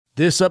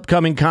This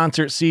upcoming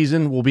concert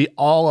season will be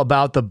all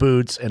about the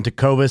boots, and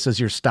Tecovas is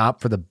your stop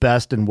for the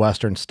best in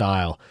Western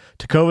style.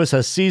 Tecovas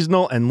has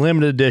seasonal and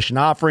limited edition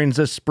offerings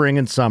this spring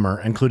and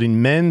summer,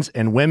 including men's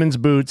and women's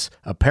boots,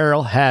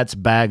 apparel, hats,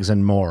 bags,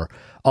 and more.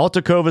 All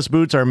Tecovas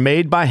boots are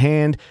made by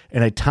hand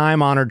in a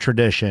time-honored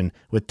tradition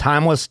with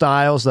timeless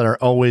styles that are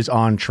always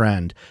on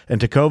trend. And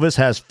Tecovas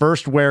has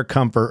first wear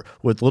comfort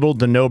with little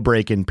to no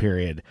break-in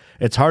period.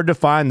 It's hard to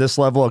find this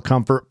level of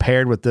comfort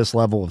paired with this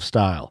level of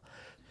style.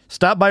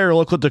 Stop by your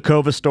local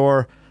Tecovas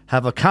store,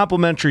 have a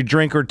complimentary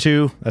drink or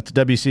two, that's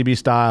WCB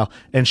style,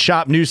 and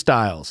shop new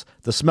styles.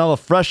 The smell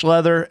of fresh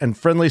leather and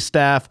friendly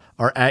staff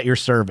are at your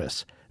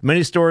service.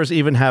 Many stores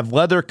even have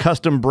leather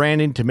custom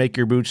branding to make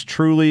your boots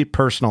truly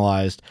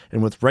personalized.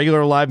 And with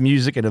regular live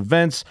music and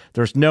events,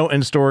 there's no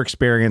in-store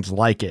experience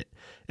like it.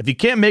 If you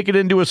can't make it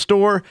into a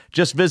store,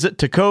 just visit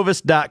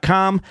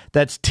tecovas.com.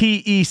 That's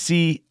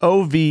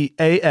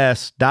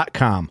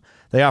TECOVAS.com.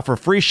 They offer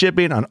free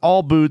shipping on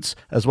all boots,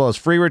 as well as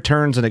free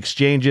returns and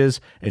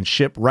exchanges, and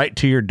ship right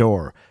to your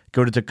door.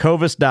 Go to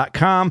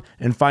tecovas.com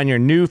and find your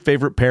new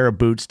favorite pair of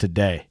boots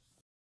today.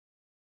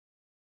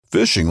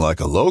 Fishing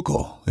like a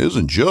local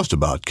isn't just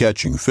about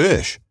catching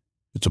fish.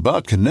 It's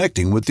about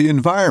connecting with the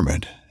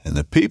environment and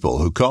the people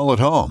who call it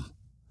home.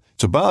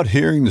 It's about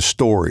hearing the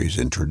stories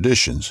and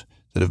traditions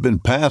that have been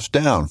passed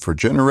down for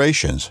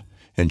generations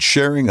and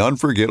sharing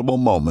unforgettable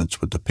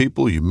moments with the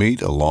people you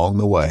meet along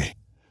the way.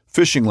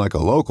 Fishing like a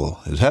local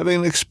is having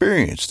an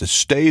experience that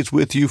stays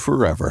with you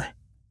forever.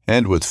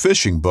 And with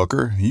Fishing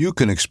Booker, you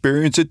can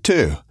experience it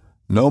too,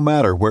 no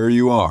matter where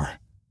you are.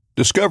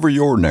 Discover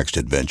your next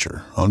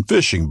adventure on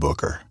Fishing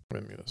Booker.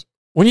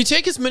 When you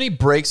take as many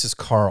breaks as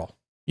Carl,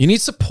 you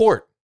need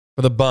support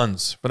for the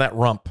buns, for that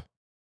rump.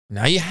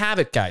 Now you have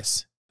it,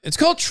 guys. It's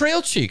called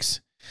Trail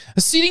Cheeks,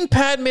 a seating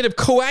pad made of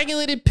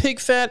coagulated pig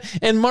fat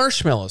and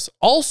marshmallows.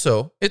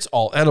 Also, it's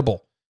all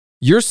edible.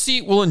 Your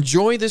seat will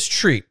enjoy this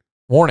treat.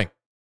 Warning.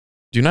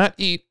 Do not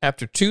eat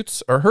after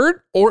toots are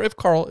heard or if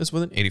Carl is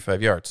within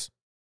 85 yards.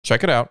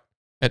 Check it out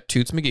at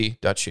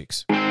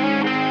tootsmcgee.cheeks.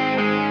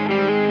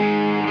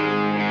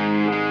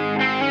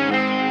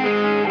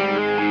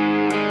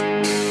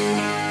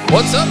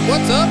 What's up,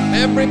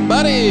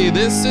 everybody?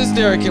 This is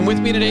Derek, and with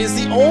me today is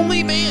the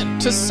only man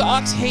to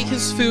saute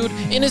his food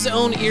in his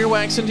own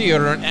earwax and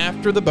deodorant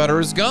after the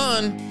butter is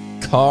gone,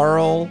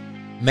 Carl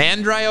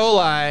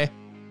Mandrioli.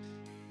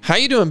 How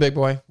you doing, big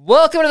boy?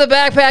 Welcome to the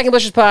Backpacking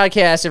Bushes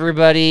podcast,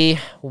 everybody.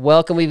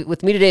 Welcome.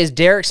 With me today is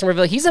Derek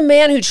Somerville. He's a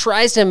man who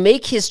tries to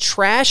make his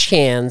trash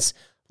cans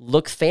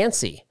look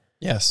fancy.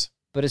 Yes.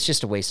 But it's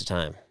just a waste of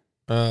time.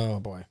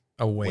 Oh, boy.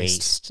 A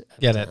waste.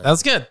 Get it. Time. That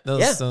was good.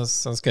 That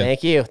sounds good.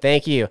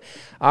 Thank you.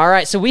 All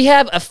right, so we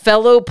have a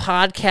fellow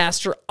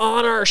podcaster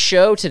on our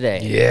show today.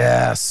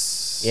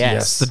 Yes.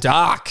 The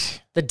doc.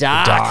 The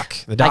doc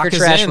Hiker is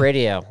Trash in.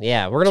 Radio.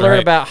 Yeah, we're going to learn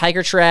about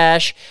Hiker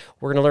Trash.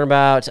 We're going to learn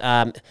about,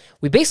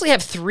 we basically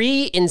have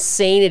 3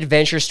 insane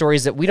adventure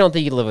stories that we don't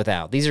think you'd live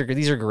without. These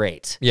are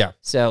great. Yeah.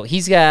 So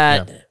he's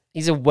a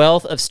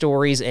wealth of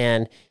stories,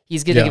 and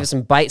he's going to give us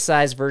some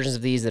bite-sized versions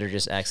of these that are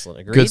just excellent.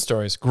 Agreed? Good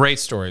stories. Great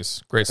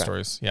stories.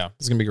 Stories. Yeah,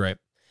 it's going to be great.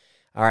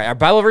 All right, our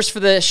Bible verse for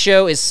the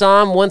show is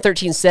Psalm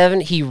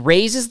 113:7. He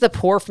raises the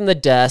poor from the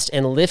dust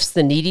and lifts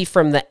the needy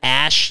from the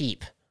ash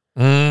heap.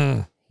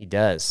 He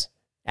does.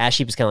 Ash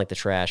heap is kind of like the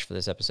trash for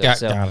this episode.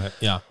 Got it.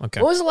 Yeah,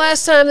 okay. When was the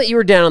last time that you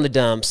were down on the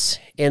dumps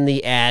in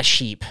the ash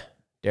heap,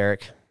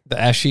 Derek? The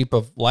ash heap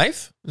of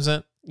life? Is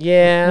that?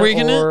 Yeah, Were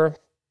you or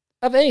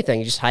of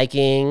anything. Just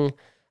hiking,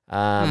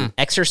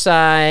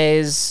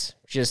 exercise,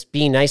 just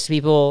being nice to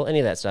people, any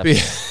of that stuff.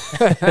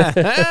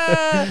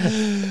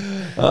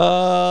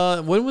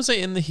 When was I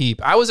in the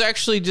heap? I was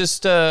actually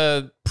just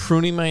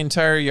pruning my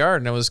entire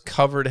yard, and I was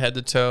covered head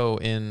to toe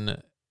in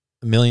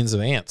millions of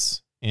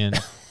ants and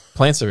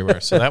plants everywhere.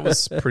 So that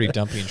was pretty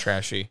dumpy and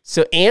trashy.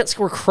 So ants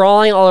were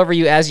crawling all over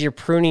you as you're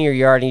pruning your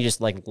yard, and you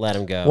just let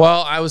them go.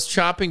 Well, I was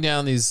chopping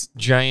down these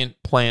giant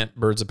plant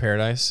birds of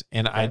paradise,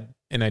 and I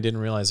didn't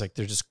realize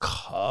they're just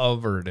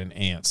covered in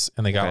ants,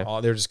 and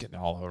they're just getting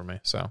all over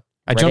me. So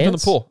I jumped in the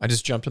pool. I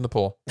just jumped in the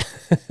pool.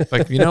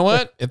 You know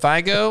what? If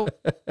I go,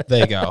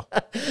 they go.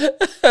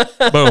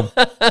 Boom.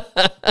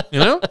 You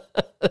know?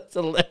 That's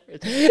hilarious.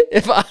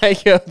 If I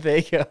go,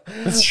 they go.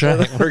 That's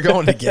right. We're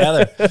going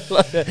together.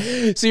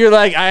 So you're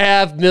like, I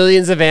have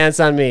millions of ants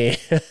on me,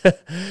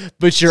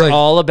 but you're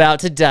all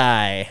about to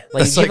die.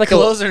 It's like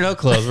clothes or no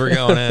clothes. We're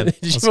going in.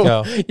 Let's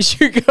go.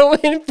 You're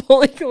going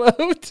fully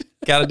clothed.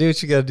 Got to do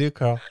what you got to do,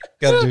 Carl.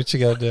 Got to do what you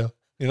got to do.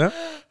 You know?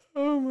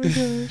 Oh my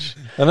gosh.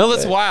 I know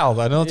that's wild.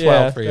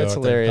 Wild for you. That's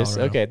hilarious.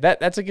 Okay,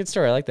 that's a good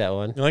story. I like that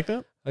one. You like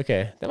that?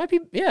 Okay, that might be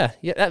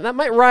that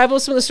might rival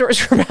some of the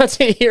stories we're about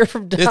to hear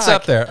from Doc. It's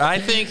up there. I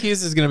think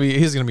he's gonna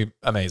be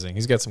amazing.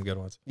 He's got some good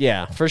ones.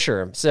 Yeah, for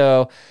sure.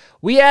 So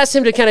we asked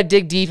him to kind of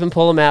dig deep and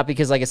pull him out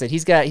because, like I said,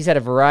 he's had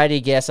a variety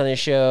of guests on his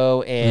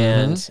show,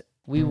 and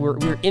we were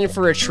in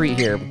for a treat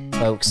here,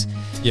 folks.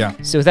 Yeah.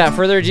 So without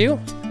further ado,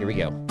 here we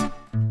go.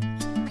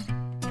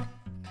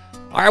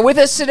 All right, with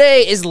us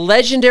today is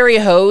legendary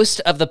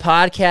host of the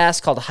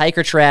podcast called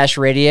Hiker Trash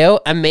Radio,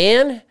 a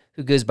man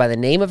who goes by the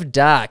name of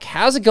Doc.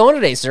 How's it going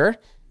today, sir?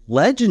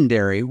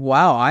 Legendary.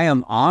 Wow, I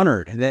am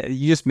honored that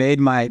you just made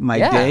my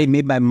day,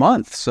 made my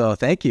month. So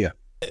thank you.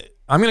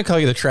 I'm going to call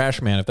you the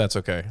trash man if that's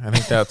okay. I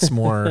think that's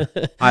more,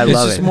 I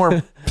love it's just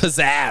more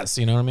pizzazz,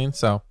 you know what I mean?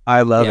 So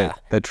I love it.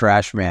 The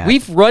trash man.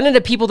 We've run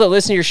into people that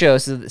listen to your show,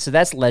 so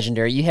that's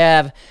legendary. You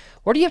have,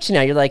 what are you up to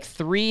now? You're like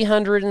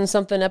 300 and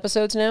something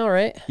episodes now,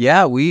 right?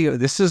 Yeah, we're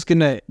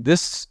gonna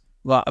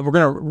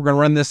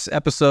run this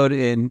episode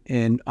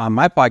in on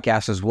my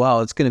podcast as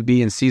well. It's gonna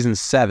be in season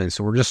 7,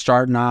 so we're just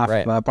starting off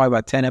probably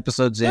about 10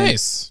 episodes in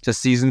to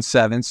season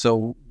 7.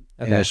 So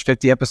there's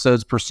 50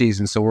 episodes per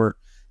season. So we're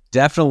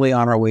definitely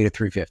on our way to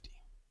 350.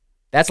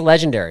 That's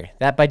legendary.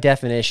 That by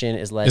definition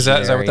is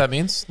legendary. is that what that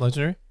means?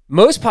 Legendary?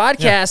 Most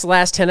podcasts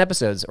last 10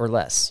 episodes or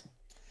less.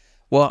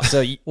 Well,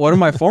 so one of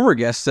my former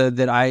guests said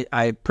that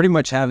I pretty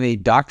much have a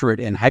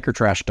doctorate in hiker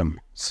trashdom.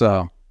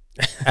 So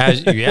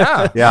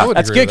yeah.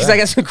 That's good because I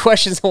got some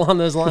questions along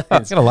those lines.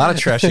 Got a lot of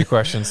trashy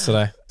questions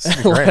today.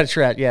 A lot of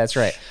trash. Yeah, that's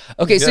right.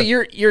 Okay, so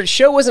your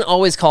show wasn't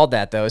always called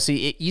that though. So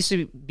it used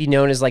to be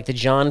known as like the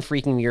John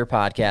Freaking Muir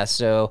podcast.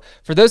 So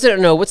for those that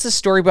don't know, what's the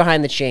story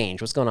behind the change?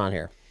 What's going on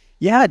here?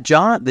 Yeah, the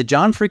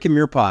John Freaking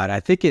Muir pod.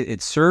 I think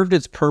it served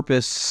its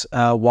purpose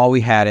while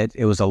we had it.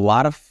 It was a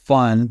lot of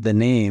fun. The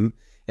name,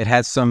 it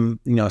had some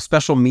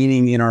special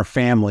meaning in our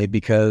family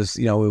because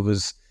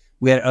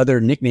we had other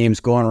nicknames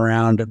going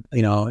around,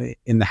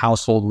 in the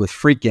household with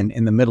freaking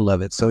in the middle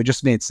of it. So it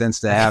just made sense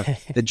to have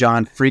the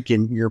John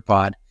Freaking Muir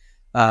pod.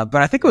 But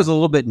I think it was a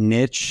little bit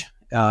niche.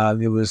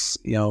 It was,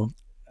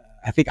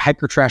 I think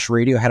Hiker Trash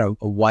Radio had a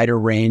wider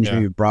range,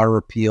 maybe broader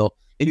appeal,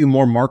 maybe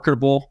more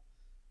marketable.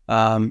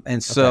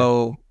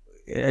 So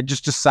I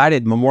just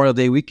decided Memorial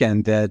Day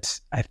weekend that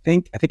I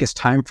think it's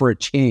time for a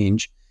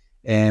change.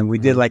 And we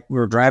did we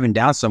were driving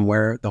down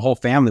somewhere, the whole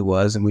family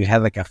was, and we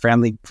had like a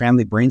family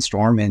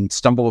brainstorm and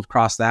stumbled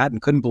across that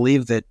and couldn't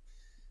believe that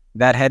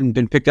hadn't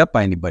been picked up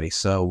by anybody.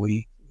 So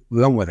we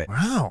went with it.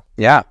 Wow.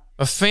 Yeah.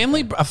 A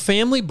family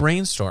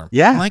brainstorm.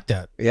 Yeah. I like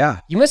that.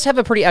 Yeah. You must have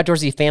a pretty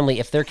outdoorsy family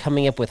if they're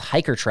coming up with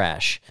hiker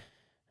trash.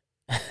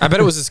 I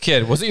bet it was his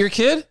kid. Was it your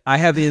kid? I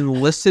have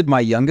enlisted my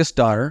youngest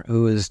daughter,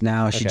 who is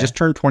now, she just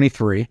turned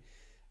 23.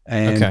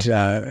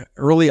 And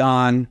early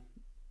on,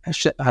 I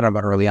don't know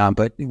about early on,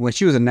 but when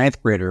she was a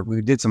 9th grader,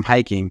 we did some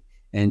hiking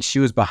and she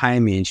was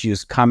behind me and she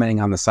was commenting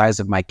on the size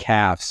of my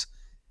calves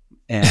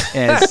and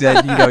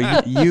said,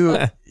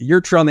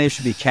 your trail name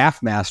should be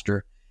Calf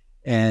Master.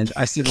 And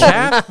I said,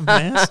 Calf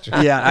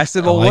Master. Yeah. I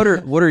said, well,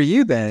 what are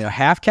you then? A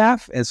half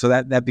calf? And so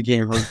that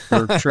became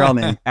her trail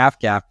name, Half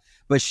Calf.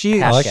 But she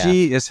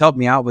has helped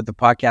me out with the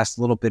podcast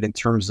a little bit in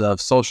terms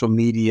of social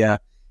media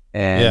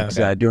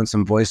and doing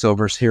some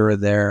voiceovers here or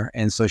there.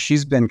 And so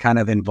she's been kind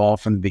of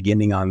involved from the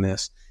beginning on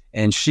this.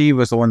 And she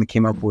was the one that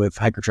came up with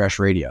Hiker Trash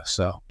Radio.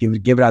 So give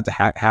it out to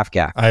Half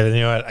Calf. I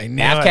knew it.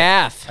 Half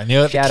Calf. I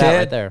knew it. Shout out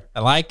right there.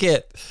 I like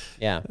it.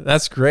 Yeah.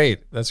 That's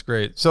great.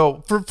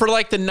 So for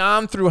like the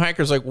non-through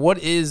hikers, like what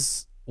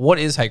is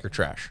Hiker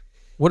Trash?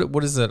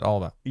 What is it all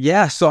about?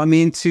 Yeah. So I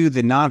mean, to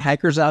the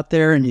non-hikers out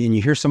there, and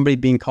you hear somebody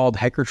being called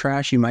hiker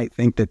trash, you might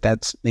think that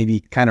that's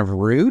maybe kind of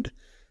rude,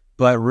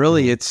 but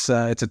really it's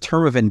a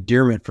term of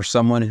endearment for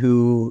someone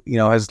who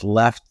has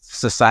left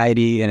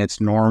society and its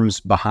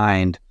norms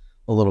behind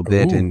a little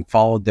bit and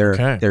followed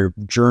their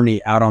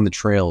journey out on the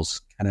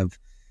trails, kind of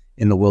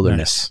in the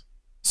wilderness. Nice.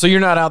 So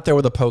you're not out there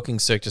with a poking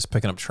stick just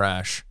picking up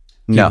trash,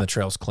 keeping the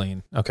trails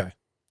clean. Okay.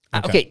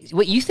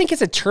 What you think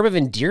is a term of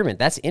endearment?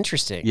 That's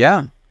interesting.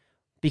 Yeah.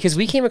 Because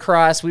we came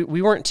across,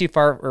 we weren't too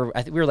far, or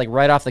I think we were like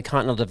right off the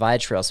Continental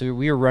Divide Trail. So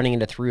we were running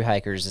into through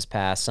hikers this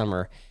past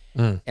summer.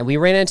 And we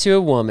ran into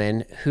a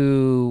woman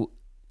who,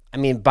 I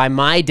mean, by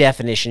my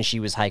definition, she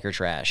was hiker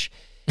trash.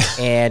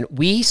 And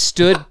we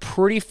stood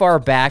pretty far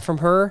back from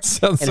her.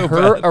 Sounds and so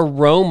her bad.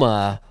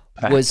 aroma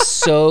was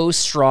so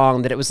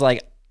strong that it was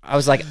like, I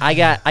was like, I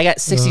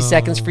got 60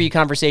 seconds for you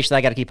conversation.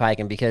 I got to keep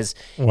hiking because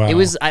it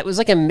was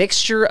like a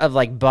mixture of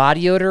like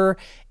body odor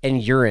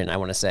and urine, I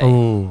want to say.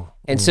 Ooh.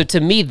 And so to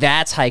me,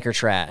 that's hiker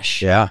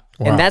trash. Yeah.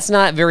 And that's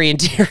not very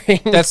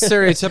endearing. That's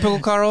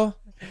stereotypical, Carl.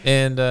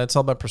 And it's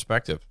all about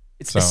perspective.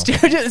 It's a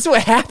stereotype. That's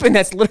what happened.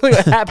 That's literally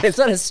what happened. It's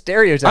not a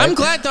stereotype. I'm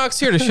glad Doc's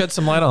here to shed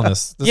some light on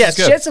this. Yes,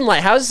 shed some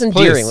light. How is this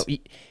endearing? Please.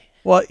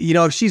 Well,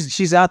 if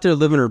she's out there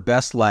living her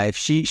best life,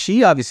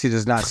 she obviously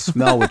does not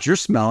smell what you're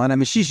smelling. I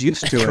mean, she's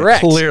used to it.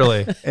 Correct.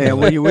 Clearly. And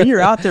when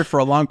you're out there for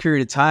a long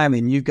period of time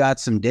and you've got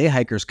some day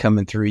hikers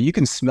coming through, you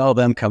can smell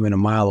them coming a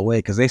mile away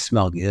because they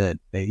smell good.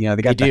 They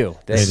got do.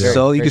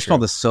 So you can smell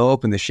the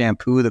soap and the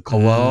shampoo, the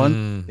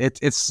cologne.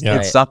 It's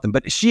something.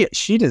 But she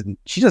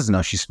doesn't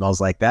know she smells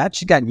like that.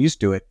 She's gotten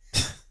used to it.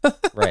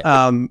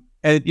 Right.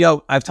 And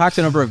I've talked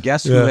to a number of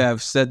guests who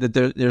have said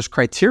that there's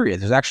criteria.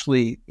 There's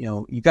actually,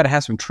 you've got to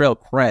have some trail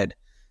cred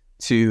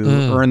to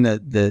earn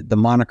the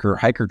moniker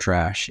hiker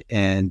trash.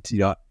 And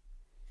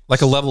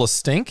like a level of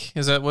stink?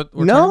 Is that what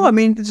we're no, talking about? I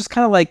mean, it's just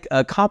kind of like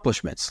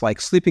accomplishments, like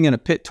sleeping in a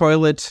pit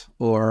toilet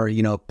or,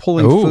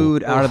 pulling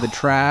food out of the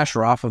trash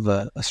or off of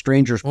a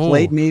stranger's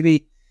plate,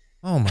 maybe.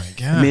 Oh my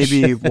gosh.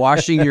 Maybe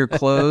washing your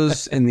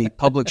clothes in the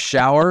public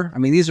shower. I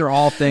mean, these are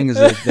all things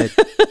that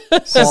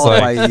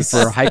qualify you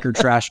for hiker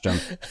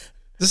trashdom.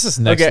 This is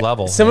next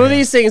level. Some of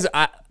these things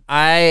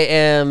I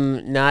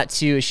am not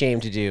too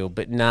ashamed to do,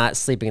 but not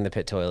sleeping in the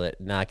pit toilet.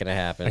 Not going to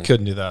happen. I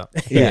couldn't do that.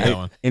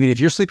 Yeah. I mean, if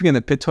you're sleeping in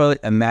the pit toilet,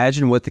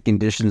 imagine what the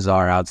conditions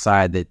are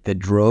outside that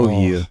drove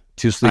you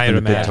to sleep in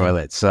the pit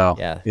toilet. So,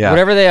 yeah.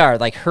 Whatever they are,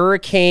 like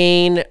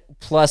hurricane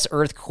plus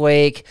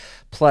earthquake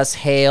plus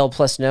hail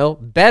plus snow,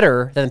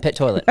 better than the pit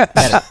toilet.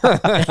 Better.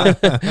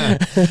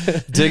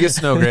 Dig a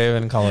snow grave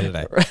and call it a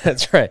day.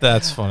 That's right.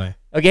 That's funny.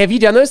 Okay, have you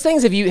done those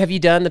things? Have you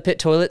done the pit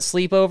toilet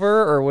sleepover,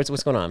 or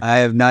what's going on? I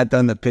have not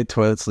done the pit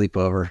toilet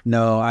sleepover.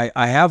 No, I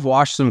have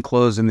washed some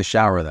clothes in the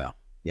shower though.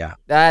 Yeah.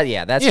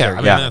 That's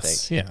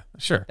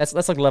sure.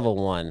 That's like level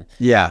 1.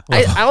 Yeah.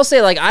 I'll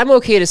say, like, I'm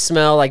okay to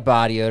smell like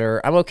body odor.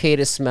 I'm okay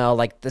to smell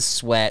like the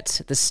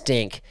sweat, the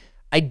stink.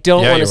 I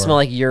don't want to smell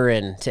like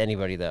urine to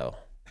anybody though.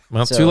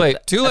 Well, so too late.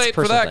 Too late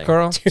for that,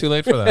 Carl. Too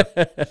late for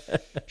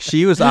that.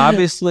 She was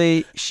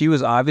obviously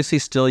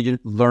still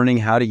learning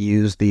how to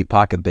use the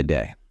pocket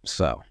bidet.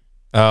 So.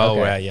 Oh,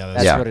 okay. yeah.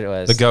 That's what it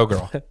was. The Go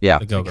Girl. Yeah.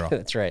 The Go Girl.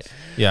 That's right.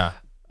 Yeah.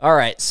 All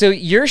right. So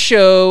your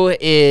show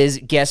is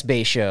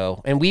guest-based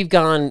show, and we've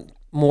gone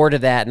more to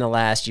that in the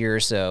last year or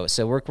so.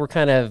 So we're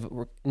kind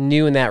of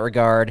new in that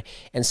regard,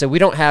 and so we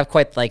don't have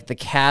quite like the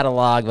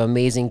catalog of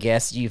amazing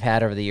guests you've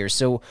had over the years.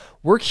 So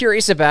we're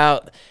curious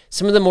about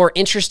some of the more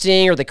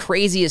interesting or the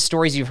craziest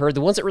stories you've heard,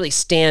 the ones that really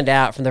stand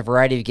out from the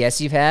variety of guests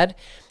you've had.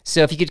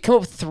 So if you could come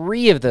up with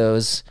 3 of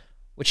those,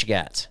 what you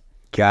got?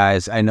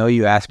 Guys, I know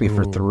you asked me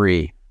for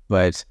 3,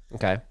 but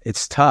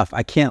it's tough.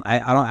 I can't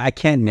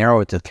narrow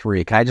it to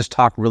 3. Can I just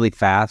talk really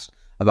fast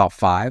about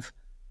 5?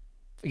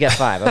 We got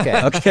 5.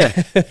 Okay.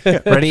 Okay.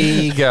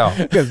 Ready, go.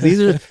 Because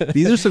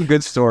these are some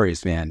good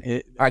stories, man.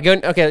 All right, go.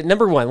 Okay,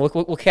 number 1. We'll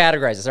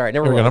categorize this. All right,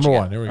 number 1. Number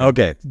 1. Here we go.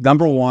 Okay,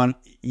 number 1.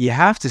 You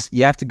have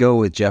to go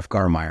with Jeff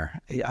Garmire.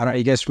 Are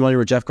you guys familiar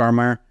with Jeff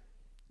Garmire?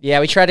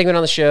 Yeah, we tried to get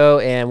on the show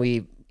and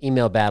we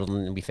email battled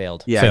and we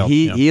failed. Yeah,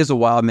 he is a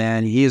wild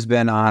man. He has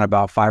been on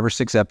about 5 or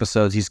 6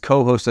 episodes. He's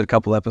co-hosted a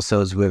couple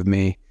episodes with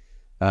me.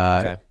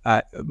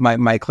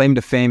 My claim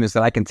to fame is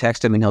that I can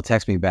text him and he'll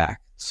text me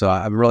back. So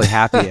I'm really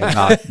happy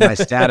about my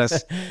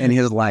status in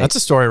his life. That's a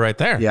story right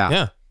there.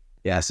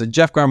 Yeah. So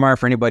Jeff Garmire,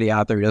 for anybody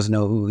out there who doesn't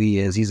know who he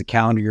is, he's a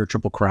calendar year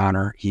Triple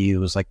Crowner. He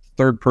was like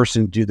the 3rd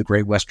person to do the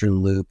Great Western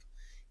Loop.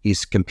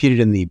 He's competed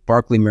in the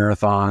Barkley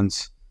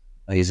Marathons.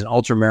 He's an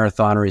ultra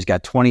marathoner. He's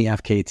got 20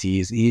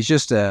 FKTs. He's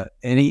just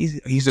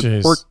he's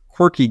a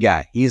quirky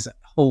guy. He's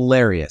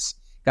hilarious.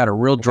 Got a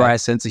real dry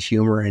sense of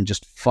humor and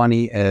just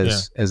funny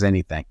as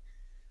anything.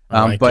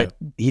 But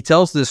he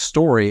tells this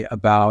story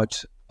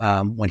about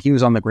when he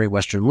was on the Great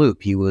Western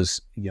Loop. He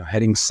was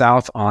heading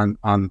south on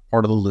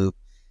part of the loop.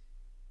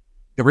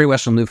 The Great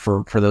Western Loop,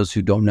 for those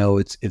who don't know,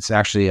 it's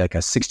actually like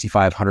a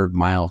 6,500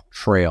 mile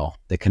trail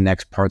that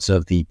connects parts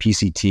of the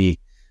PCT,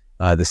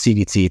 the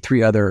CDT,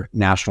 3 other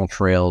national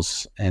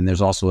trails, and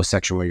there's also a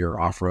section where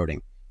you're off-roading.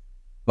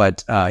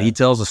 But he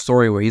tells a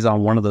story where he's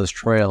on one of those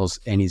trails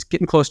and he's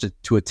getting close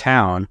to a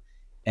town,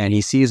 and he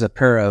sees a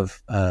pair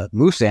of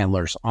moose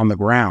antlers on the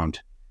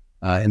ground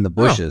in the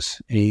bushes.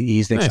 And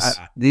he thinks, nice.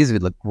 These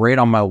would look great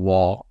on my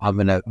wall. I'm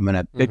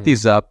gonna pick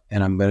these up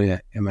and I'm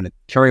gonna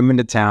carry them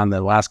into town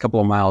the last couple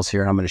of miles here,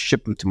 and I'm gonna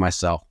ship them to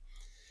myself.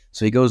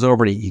 So he goes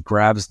over and he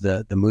grabs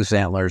the moose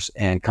antlers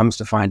and comes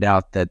to find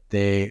out that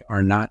they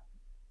are not.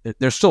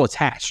 They're still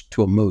attached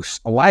to a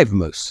live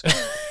moose,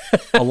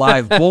 a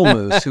live bull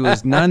moose who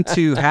is none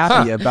too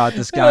happy about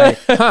this guy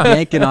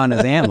yanking on his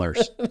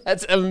antlers.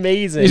 That's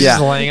amazing. He's just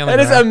laying on the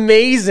ground. That is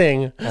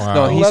amazing. Wow.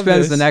 So he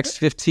spends the next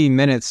 15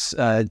 minutes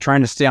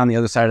trying to stay on the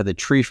other side of the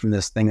tree from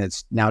this thing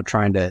that's now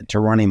trying to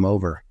run him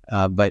over.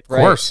 But of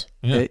course,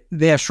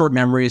 they have short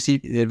memories. He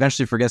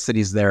eventually forgets that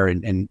he's there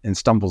and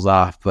stumbles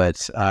off.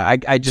 But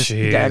I'm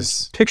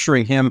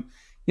picturing him,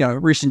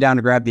 reaching down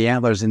to grab the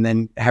antlers and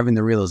then having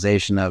the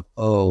realization of,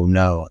 oh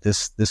no,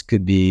 this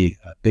could be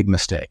a big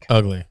mistake.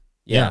 Ugly.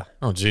 Yeah.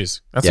 Oh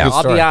geez. That's a good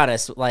story. I'll be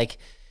honest. Like,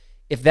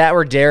 if that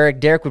were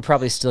Derek would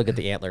probably still get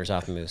the antlers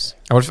off the moose.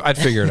 I'd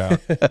figure it out.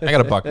 I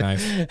got a buck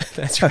knife.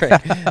 That's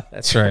right.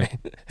 That's right.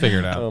 Figure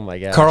it out. Oh my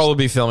gosh. Carl will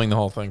be filming the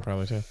whole thing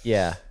probably too.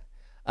 Yeah.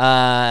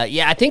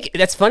 I think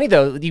that's funny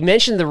though. You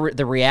mentioned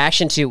the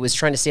reaction to it was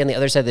trying to stay on the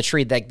other side of the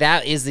tree. Like,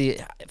 that is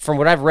from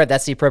what I've read,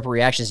 that's the appropriate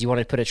reaction. Is you want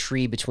to put a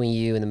tree between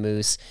you and the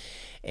moose,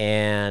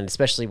 and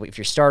especially if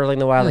you're startling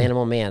the wild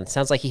animal. Man,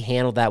 sounds like he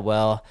handled that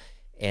well,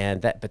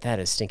 but that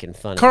is stinking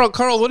funny.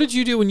 Carl, what did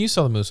you do when you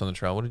saw the moose on the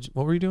trail?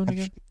 What were you doing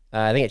again?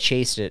 I think it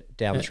chased it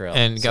down the trail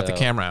and got the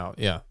camera out.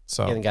 Yeah,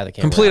 so and got the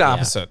camera complete out,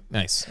 opposite. Yeah.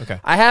 Nice. Okay.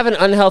 I have an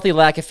unhealthy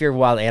lack of fear of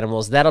wild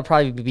animals. That'll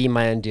probably be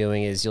my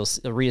undoing. Is you'll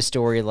read a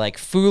story like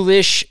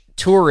foolish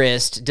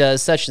tourist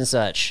does such and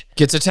such,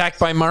 gets attacked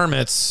by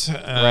marmots,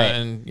 right?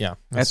 And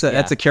that's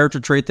a character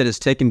trait that has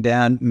taken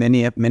down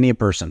many a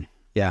person.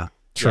 Yeah,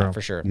 true, yeah,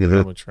 for sure,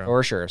 true.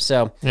 For sure.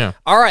 So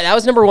all right, that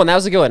was number 1. That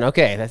was a good one.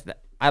 Okay,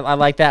 I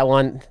like that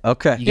one.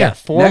 Okay. You got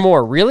four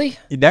more, really?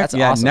 That's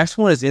awesome. Next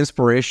one is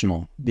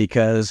inspirational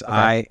because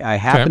I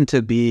happened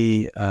to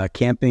be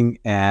camping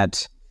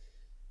at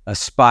a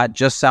spot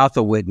just south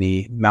of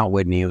Whitney, Mount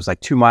Whitney. It was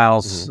like 2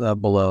 miles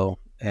below,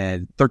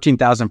 and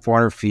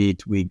 13,400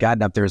 feet. We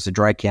got up there as a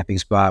dry camping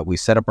spot. We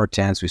set up our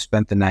tents. We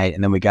spent the night,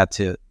 and then we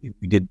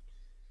did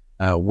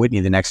Whitney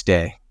the next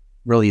day.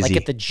 Real easy. Like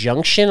at the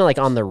junction, like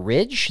on the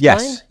ridge?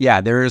 Yes. line?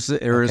 Yeah. There's a,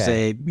 where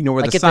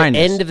Like the at sign the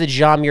is. end of the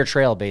John Muir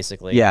Trail,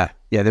 basically. Yeah.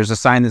 Yeah. There's a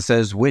sign that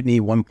says Whitney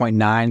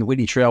 1.9,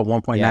 Whitney Trail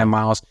 1.9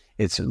 miles.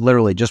 It's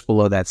literally just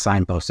below that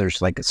signpost. There's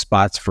like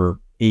spots for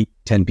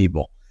 8-10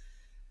 people.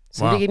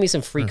 Somebody gave me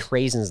some free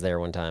craisins there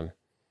one time.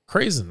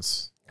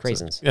 Craisins.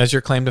 As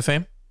your claim to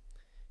fame?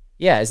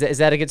 Yeah, is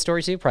that a good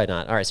story too? Probably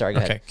not. All right, sorry, go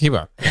ahead. Okay, keep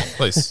on,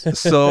 please.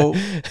 So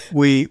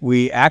we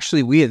had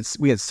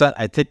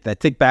I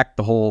take back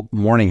the whole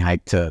morning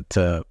hike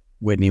to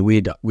Whitney.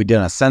 We did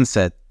a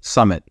sunset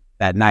summit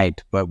that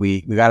night, but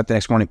we got up the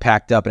next morning,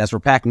 packed up, and as we're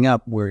packing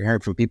up, we're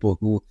hearing from people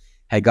who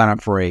had gone up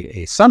for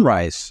a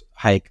sunrise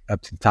hike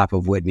up to the top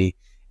of Whitney,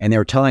 and they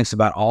were telling us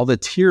about all the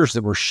tears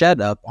that were shed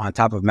up on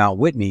top of Mount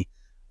Whitney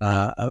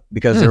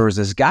because there was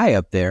this guy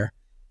up there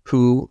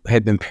who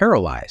had been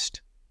paralyzed.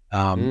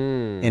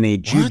 In a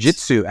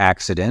jiu-jitsu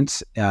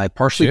accident,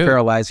 partially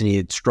paralyzed, and he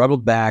had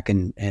struggled back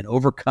and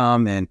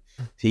overcome, and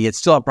he had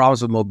still had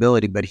problems with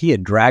mobility, but he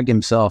had dragged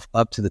himself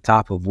up to the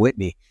top of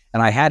Whitney.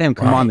 And I had him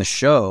come on the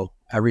show.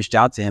 I reached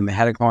out to him and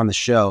had him come on the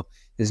show.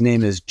 His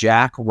name is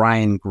Jack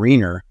Ryan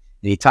Greener,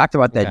 and he talked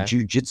about that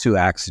jiu-jitsu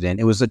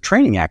accident. It was a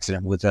training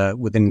accident with an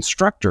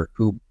instructor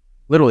who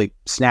literally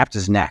snapped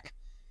his neck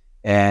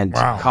and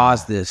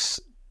caused this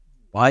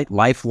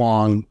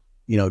lifelong,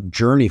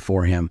 journey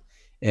for him.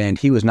 And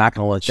he was not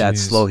going to let that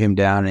slow him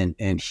down.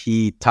 And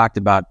he talked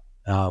about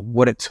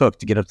what it took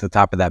to get up to the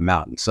top of that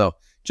mountain. So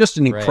just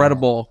an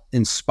incredible,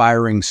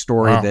 inspiring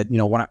story that,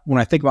 when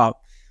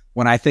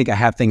I think I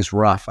have things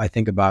rough, I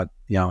think about,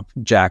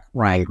 Jack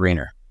Ryan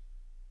Greener.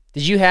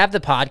 Did you have the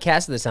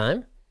podcast at the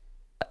time?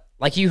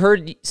 Like you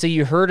heard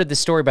of the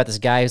story about this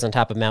guy who's on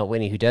top of Mount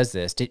Whitney who does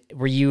this.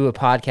 Were you a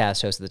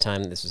podcast host at the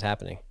time that this was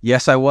happening?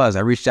 Yes, I was. I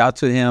reached out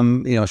to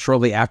him,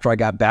 shortly after I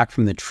got back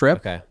from the trip.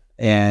 Okay.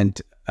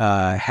 And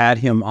had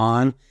him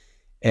on,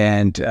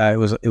 and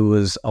it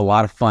was a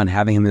lot of fun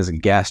having him as a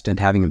guest and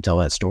having him tell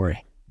that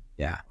story.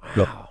 Yeah.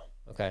 Wow.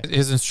 Okay.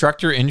 His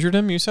instructor injured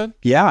him, you said?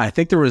 Yeah, I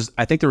think there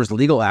was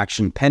legal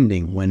action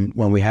pending when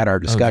we had our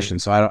discussion.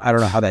 So I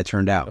don't know how that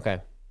turned out. Okay.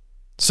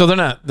 So they're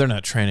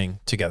not training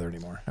together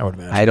anymore, I would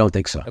imagine. I don't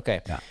think so.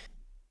 Okay. Yeah.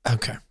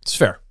 Okay. It's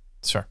fair.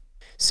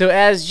 So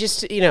as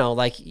just,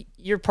 like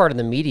you're part of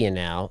the media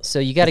now, so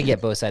you got to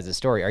get both sides of the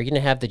story. Are you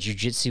going to have the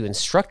jiu-jitsu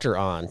instructor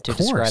on to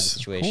describe the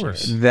situation? Of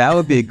course. That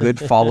would be a good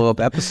follow-up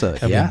episode.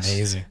 That'd be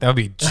amazing. That would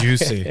be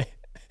juicy.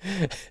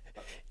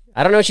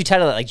 I don't know what you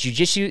title it, like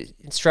jiu-jitsu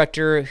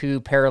instructor who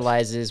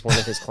paralyzes one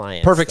of his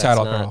clients. Perfect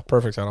title, Carl.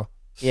 Perfect title.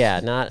 Yeah,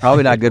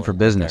 probably not good for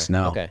business.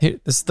 No. Okay.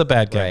 This is the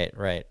bad guy.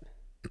 Right.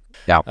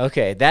 Yeah.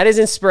 Okay, that is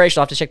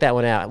inspirational. I'll have to check that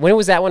one out. When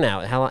was that one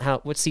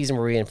out? What season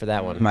were we in for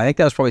that one? I think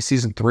that was probably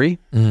season 3.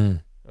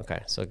 Okay,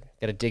 so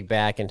got to dig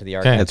back into the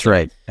archive. That's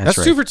right. That's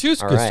right. 2 for 2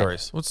 good right.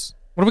 stories. What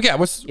do we got?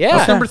 What's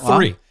Yeah. number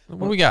 3? What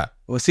do we got?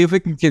 We'll see if we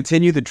can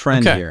continue the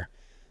trend here.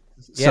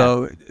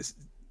 So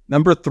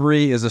number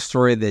 3 is a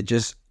story that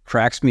just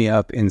cracks me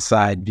up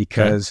inside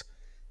because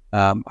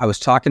I was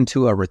talking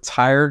to a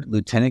retired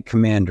lieutenant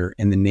commander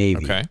in the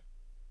Navy,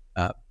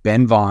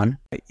 Ben Vaughn.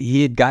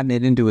 He had gotten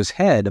it into his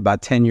head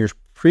about 10 years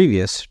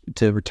previous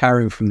to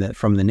retiring from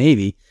the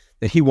Navy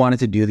that he wanted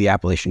to do the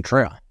Appalachian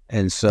Trail.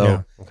 And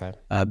so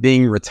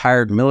being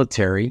retired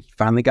military, he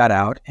finally got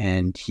out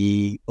and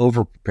he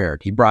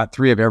overprepared. He brought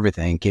 3 of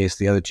everything in case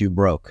the other 2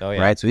 broke,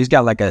 right? So he's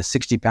got like a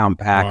 60-pound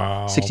pack,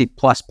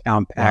 60-plus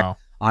pound pack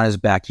on his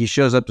back. He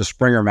shows up to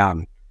Springer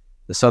Mountain,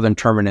 the southern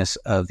terminus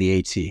of the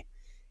AT.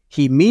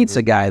 He meets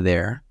a guy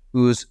there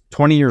who's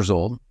 20 years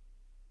old,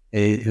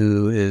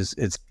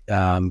 it's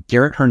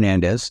Garrett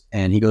Hernandez,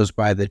 and he goes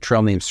by the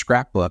trail name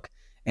Scrapbook.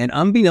 And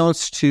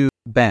unbeknownst to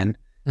Ben,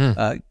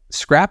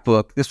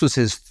 Scrapbook, this was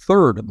his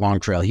 3rd long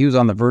trail. He was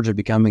on the verge of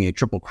becoming a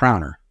triple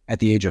crowner at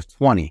the age of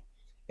 20.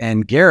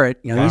 And Garrett,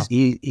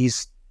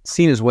 he's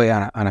seen his way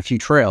on a few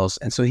trails,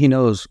 and so he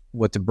knows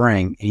what to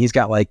bring. And he's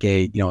got like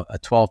a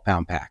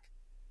 12-pound pack.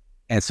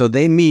 And so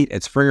they meet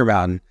at Springer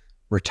Mountain,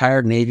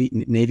 retired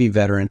Navy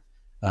veteran,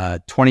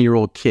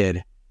 20-year-old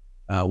kid.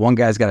 One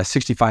guy's got a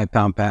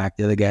 65-pound pack,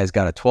 the other guy's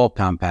got a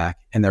 12-pound pack,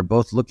 and they're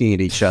both looking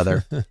at each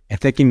other and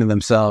thinking to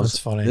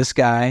themselves, "This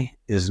guy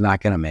is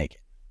not going to make it."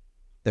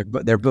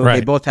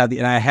 They both have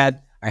and I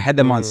had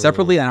them on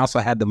separately, and I also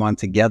had them on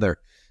together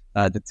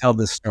to tell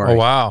this story. Oh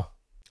wow!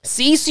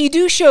 See, so you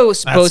do show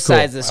both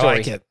sides of the story. I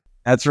like it.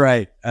 That's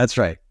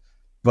right.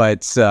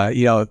 But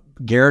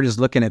Garrett is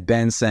looking at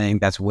Ben saying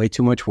that's way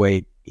too much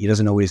weight. He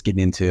doesn't know what he's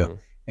getting into,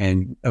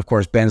 and of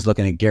course Ben's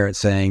looking at Garrett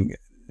saying,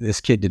 "This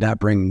kid did not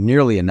bring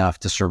nearly enough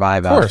to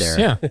survive out there.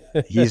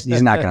 Yeah, he's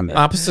not going to make it."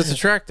 Opposites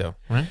attract, though,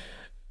 right?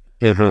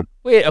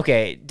 Wait,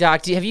 okay,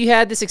 Doc, have you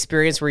had this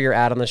experience where you're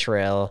out on the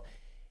trail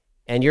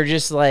and you're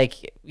just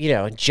like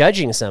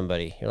judging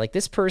somebody. You're like,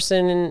 this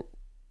person,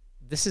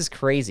 this is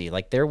crazy.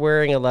 Like, they're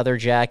wearing a leather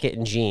jacket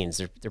and jeans.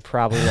 They're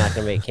probably not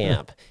going to make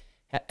camp.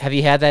 Have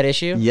you had that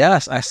issue?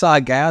 Yes, I saw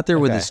a guy out there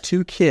with his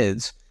 2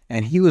 kids,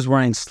 and he was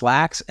wearing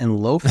slacks and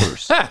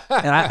loafers.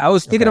 And I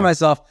was thinking to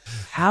myself,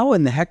 how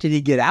in the heck did he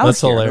get out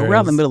That's here? hilarious. We're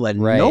out in the middle of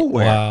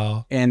nowhere.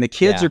 Wow. And the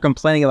kids are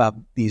complaining about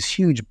these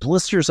huge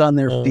blisters on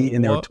their feet,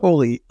 and they're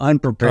totally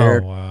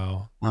unprepared. Oh,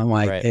 wow. I'm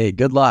like, hey,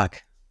 good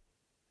luck.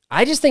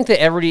 I just think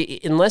that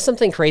unless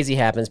something crazy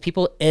happens,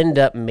 people end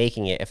up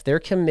making it. If they're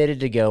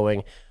committed to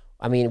going,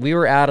 I mean, we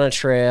were out on a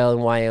trail in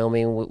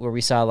Wyoming where we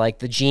saw like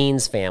the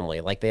jeans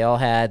family. Like they all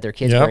had their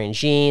kids wearing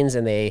jeans,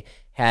 and they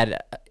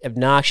had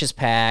obnoxious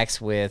packs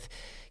with,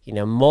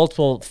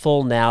 multiple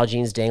full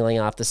Nalgene's dangling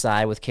off the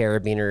side with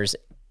carabiners.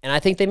 And I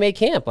think they made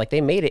camp. Like they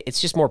made it.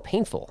 It's just more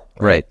painful.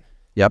 Right.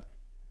 Yep.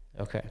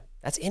 Okay.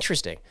 That's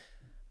interesting.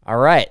 All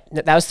right.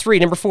 That was 3.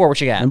 Number 4, what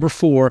you got? Number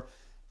 4,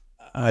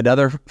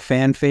 another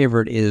fan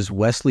favorite is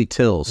Wesley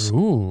Tills.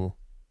 Ooh.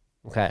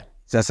 Okay.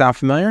 Does that sound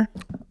familiar?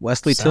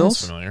 Wesley Tills?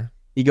 Sounds familiar.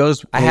 He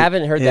goes. I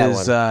haven't heard that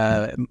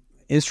one.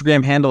 His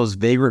Instagram handle is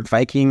Vagrant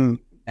Viking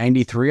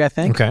 93, I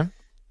think.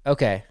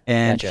 Okay.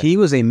 And gotcha. he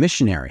was a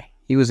missionary.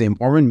 He was a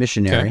Mormon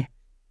missionary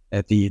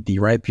at the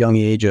ripe young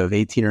age of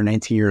 18 or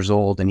 19 years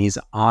old, and he's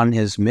on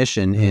his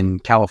mission in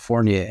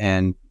California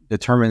and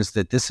determines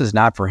that this is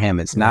not for him.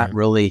 It's not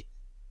really.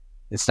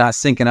 It's not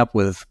syncing up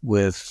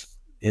with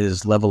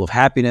his level of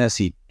happiness.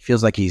 He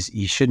feels like he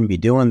shouldn't be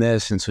doing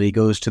this, and so he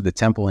goes to the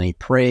temple and he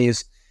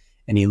prays.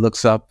 And he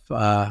looks up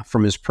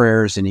from his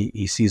prayers, and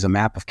he sees a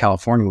map of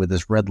California with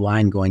this red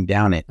line going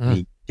down it. And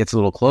he gets a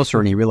little closer,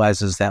 and he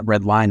realizes that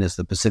red line is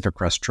the Pacific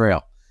Crest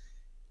Trail.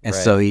 And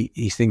so he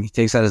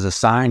takes that as a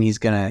sign. He's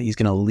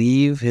gonna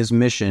leave his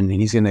mission,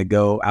 and he's gonna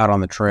go out on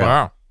the trail.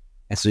 Wow.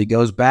 And so he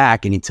goes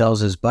back, and he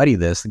tells his buddy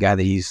the guy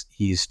that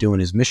he's doing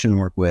his mission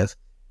work with,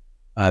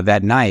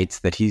 that night,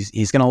 that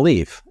he's gonna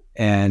leave,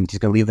 and he's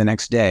gonna leave the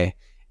next day.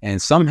 And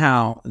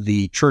somehow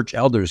the church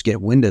elders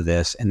get wind of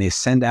this, and they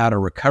send out a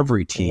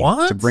recovery team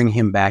to bring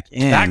him back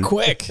in. That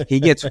quick.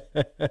 He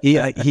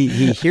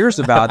hears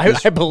about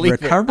this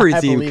recovery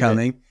team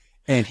coming,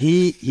 and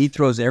he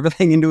throws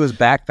everything into his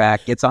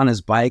backpack, gets on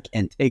his bike,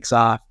 and takes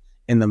off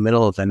in the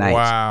middle of the night.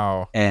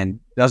 Wow. And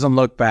doesn't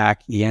look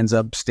back. He ends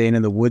up staying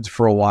in the woods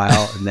for a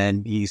while, and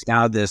then he's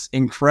now this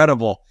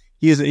incredible.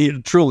 He's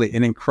truly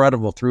an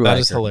incredible thru hiker.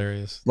 That is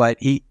hilarious. But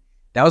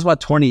that was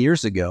about 20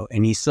 years ago,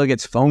 and he still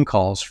gets phone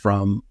calls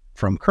from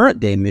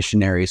current day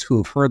missionaries who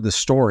have heard the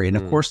story. And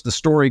of course, the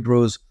story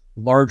grows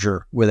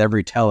larger with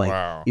every telling.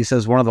 Wow. He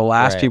says one of the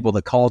last people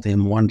that called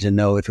him wanted to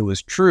know if it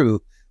was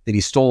true that he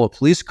stole a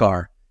police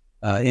car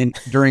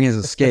during his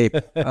escape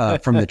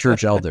from the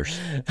church elders.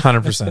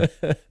 100%.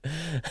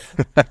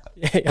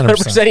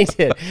 100% he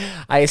did.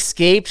 I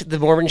escaped the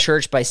Mormon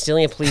church by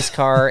stealing a police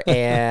car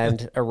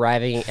and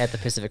arriving at the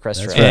Pacific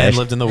Crest Trail. And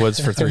lived in the woods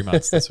for 3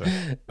 months.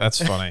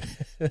 That's funny.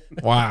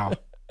 Wow.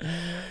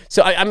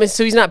 So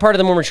so he's not part of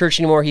the Mormon church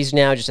anymore. He's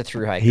now just a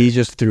thru hiker. He's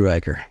just a thru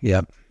hiker.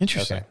 Yep.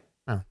 Interesting. Okay.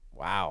 Oh.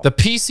 Wow. The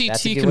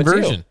PCT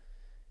conversion,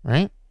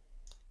 right?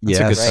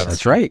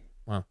 That's right.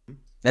 Wow.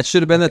 That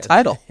should have been the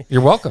title.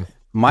 You're welcome.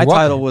 My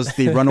title was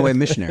the Runaway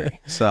Missionary.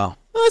 So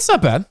well, that's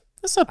not bad.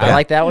 I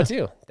like that one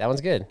too. That one's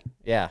good.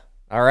 Yeah.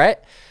 All right.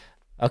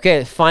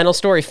 Okay. Final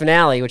story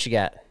finale. What you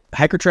got?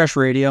 Hiker Trash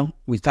Radio.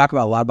 We talk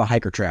about a lot about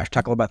hiker trash.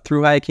 Talk a lot about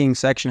thru hiking,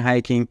 section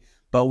hiking,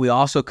 but we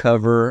also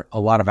cover a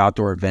lot of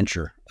outdoor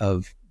adventure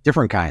of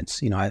different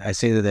kinds. I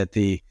say that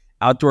the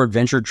outdoor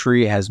adventure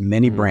tree has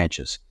many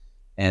branches,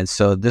 and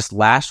so this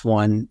last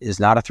one is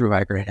not a thru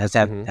hiker. It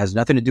has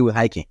nothing to do with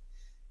hiking.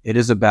 It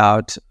is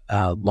about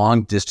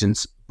long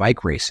distance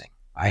bike racing.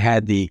 I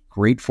had the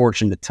great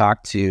fortune to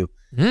talk to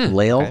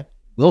Lael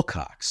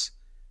Wilcox.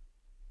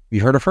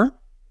 You heard of her?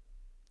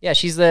 Yeah,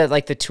 she's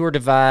the Tour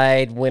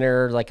Divide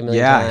winner like a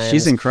million times. Yeah,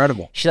 she's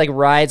incredible. She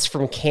rides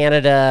from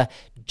Canada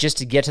just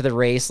to get to the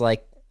race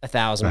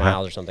 1,000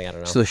 miles or something. I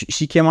don't know. So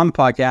she came on the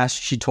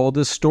podcast. She told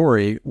this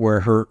story where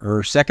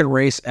her second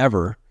race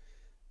ever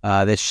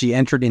that she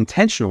entered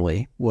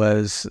intentionally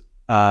was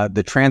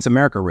the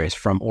Trans-America race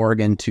from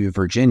Oregon to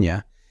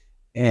Virginia.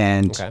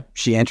 And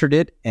she entered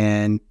it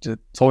and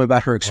told me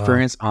about her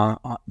experience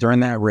during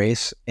that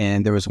race.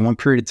 And there was one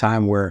period of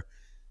time where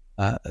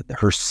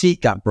her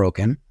seat got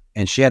broken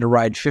and she had to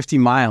ride 50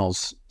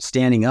 miles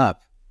standing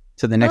up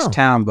to the next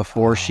town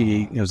before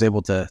she was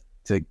able to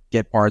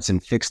get parts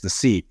and fix the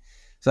seat.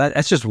 So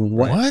that's just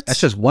one. What?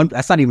 That's just one.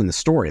 That's not even the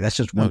story. That's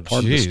just one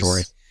part of the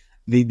story.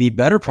 The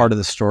better part of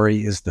the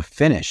story is the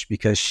finish,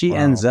 because she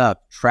ends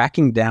up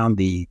tracking down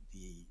the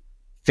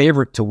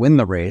favorite to win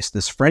the race,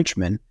 this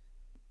Frenchman,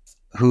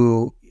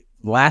 who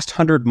last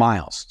 100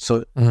 miles.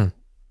 So I don't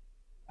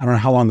know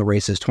how long the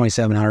race is,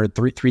 2,700,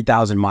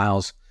 3,000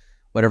 miles,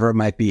 whatever it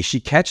might be. She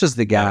catches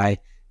the guy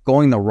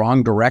going the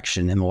wrong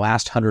direction in the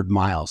last 100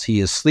 miles.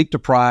 He is sleep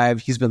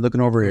deprived. He's been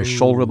looking over his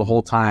shoulder the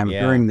whole time,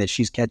 hearing that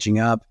she's catching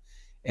up,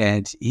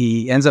 and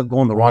he ends up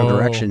going the wrong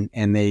direction,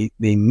 and they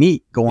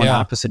meet going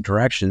opposite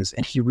directions,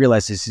 and he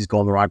realizes he's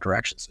going the wrong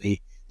direction. So he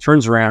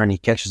turns around and he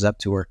catches up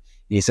to her,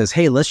 he says,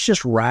 "Hey, let's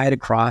just ride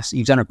across.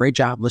 You've done a great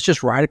job. Let's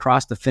just ride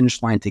across the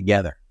finish line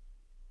together."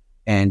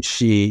 And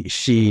she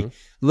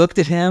looked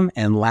at him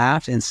and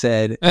laughed and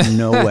said,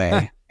 "No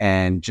way,"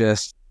 and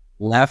just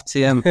left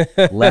him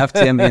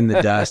in the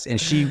dust. And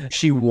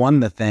she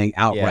won the thing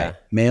outright,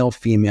 male,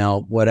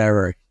 female,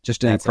 whatever.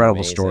 Just an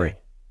incredible story.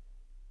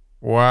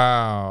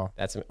 Wow.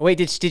 Wait,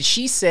 did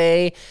she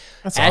say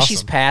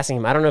she's passing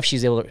him? I don't know if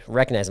she's able to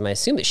recognize him. I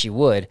assume that she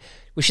would.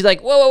 Was she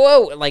like,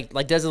 whoa,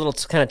 like does a little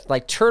kind of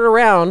like turn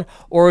around,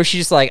 or was she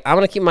just like, I'm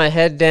gonna keep my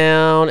head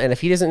down, and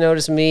if he doesn't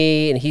notice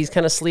me and he's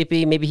kind of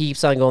sleepy, maybe he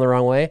keeps on going the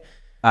wrong way?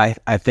 I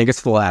think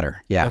it's the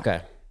latter. Yeah.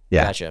 Okay.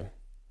 Yeah. Gotcha.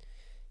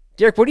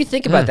 Derek, what do you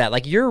think about that?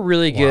 Like, you're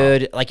really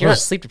good. Like, you're not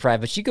sleep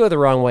deprived, but you go the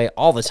wrong way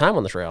all the time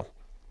on the trail.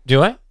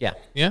 Do I? Yeah.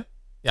 Yeah.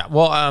 Yeah.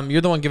 Well,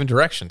 you're the one giving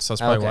directions, so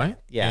that's probably why.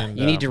 Yeah. And,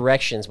 you need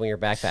directions when you're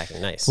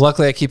backpacking. Nice.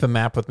 Luckily, I keep a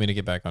map with me to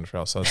get back on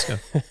trail, so that's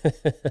good.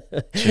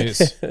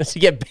 Jeez. So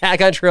you get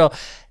back on trail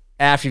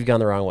after you've gone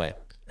the wrong way.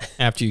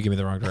 After you give me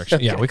the wrong direction.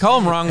 Okay. Yeah, we call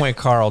him Wrong Way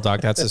Carl,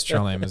 Doc. That's his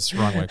trail name. Is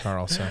Wrong Way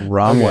Carl. So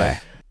wrong way.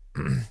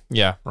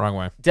 Yeah, wrong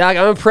way. Doc,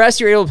 I'm impressed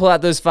you're able to pull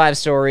out those 5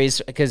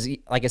 stories because,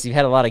 like I said, you've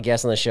had a lot of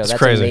guests on the show. That's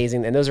crazy.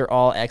 Amazing. And those are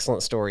all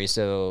excellent stories.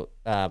 So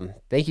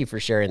thank you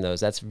for sharing those.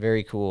 That's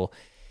very cool.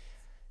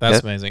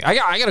 That's amazing. I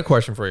got a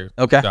question for you,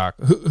 Okay. Doc.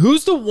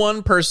 Who's the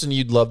one person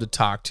you'd love to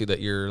talk to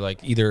that you're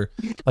like either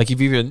like if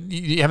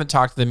you haven't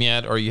talked to them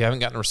yet or you haven't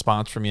gotten a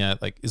response from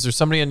yet? Like, is there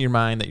somebody on your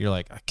mind that you're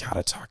like, I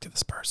gotta talk to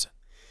this person?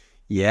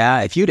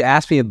 Yeah, if you'd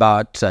asked me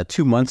about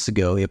 2 months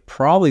ago, it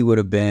probably would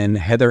have been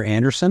Heather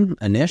Anderson,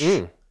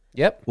 Anish,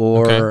 Yep.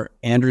 or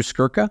Andrew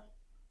Skirka.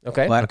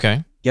 Okay. But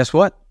Okay. guess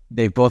what?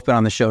 They've both been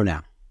on the show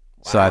now.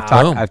 So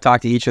Wow. I've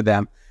talked to each of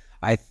them.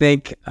 I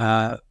think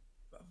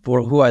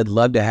for who I'd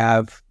love to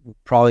have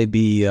probably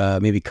be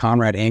maybe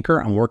Conrad Anker.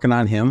 I'm working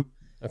on him.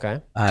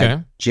 Okay.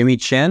 Jimmy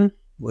Chen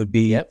would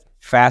be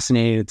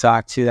fascinating to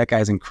talk to. That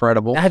guy's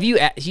incredible. Now, have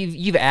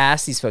you've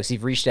asked these folks?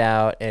 You've reached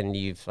out and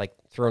you've like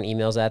thrown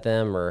emails at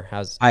them, or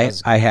how's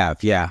I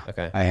have, yeah.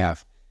 Okay. I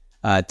have.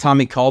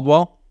 Tommy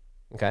Caldwell,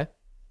 Okay.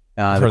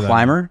 the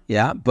climber,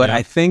 yeah. But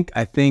I think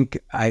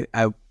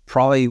I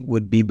probably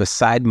would be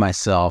beside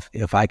myself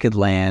if I could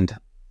land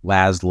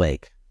Laz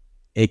Lake,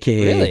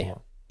 aka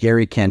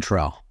Gary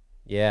Cantrell.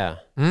 Yeah.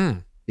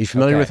 You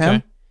familiar with him?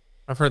 Okay.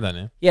 I've heard that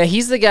name. Yeah,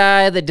 he's the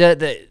guy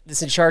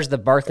that's in charge of the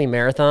Barkley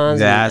Marathons.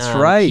 That's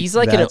right. He's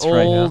like That's an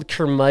right, old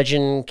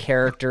curmudgeon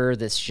character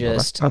that's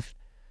just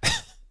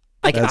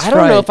like, That's I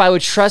don't know right. if I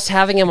would trust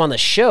having him on the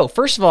show.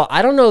 First of all,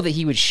 I don't know that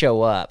he would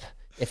show up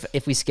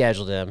if we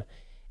scheduled him.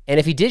 And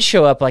if he did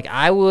show up, like,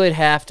 I would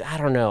have to, I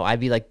don't know. I'd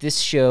be like, this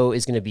show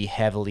is going to be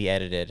heavily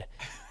edited.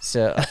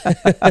 So,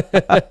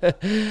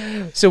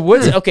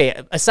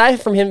 okay,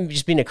 aside from him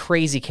just being a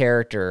crazy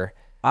character,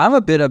 I'm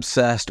a bit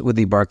obsessed with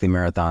the Barkley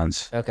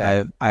Marathons.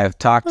 Okay. I have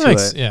talked to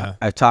Nice, it. yeah.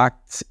 I've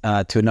talked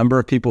to a number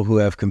of people who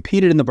have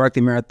competed in the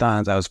Barkley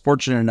Marathons. I was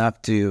fortunate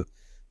enough to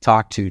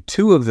talk to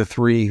 2 of the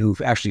 3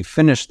 who've actually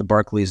finished the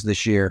Barkleys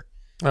this year.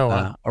 Oh,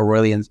 wow.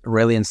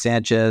 Aurelian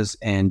Sanchez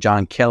and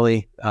John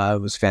Kelly.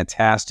 It was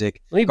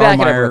fantastic. let me back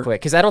it up real quick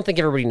because I don't think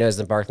everybody knows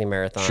the Barkley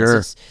Marathons.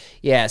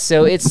 Sure.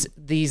 So it's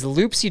these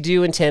loops you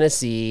do in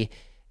Tennessee,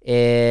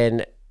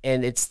 and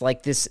it's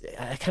like this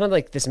kind of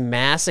like this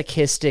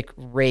masochistic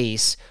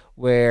race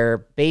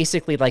where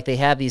basically like they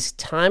have these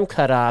time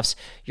cutoffs.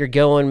 You're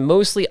going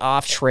mostly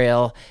off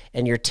trail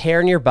and you're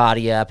tearing your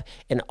body up,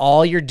 and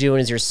all you're doing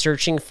is you're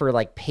searching for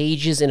like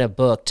pages in a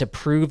book to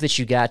prove that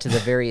you got to the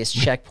various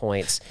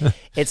checkpoints.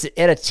 It's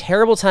at a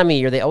terrible time of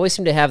year. They always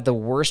seem to have the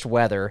worst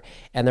weather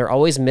and they're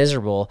always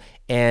miserable,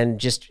 and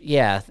just,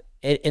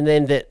 and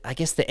then I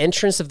guess the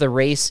entrance of the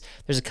race,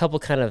 there's a couple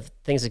kind of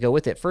things that go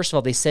with it. First of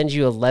all, they send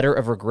you a letter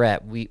of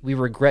regret. We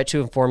regret to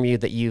inform you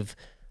that you've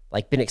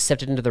like been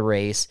accepted into the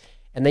race.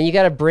 And then you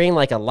got to bring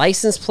like a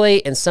license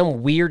plate and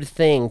some weird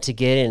thing to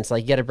get in. So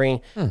like you got to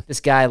bring this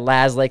guy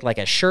Laz Lake like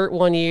a shirt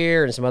one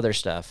year and some other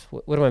stuff.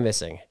 What am I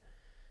missing?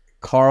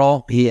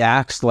 Carl, he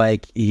acts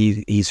like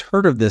he's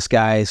heard of this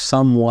guy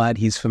somewhat.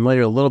 He's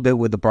familiar a little bit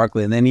with the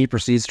Barkley, and then he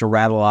proceeds to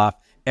rattle off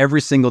every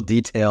single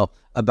detail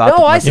about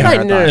the I said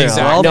Barkley no. Marathon.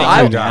 Exactly. No,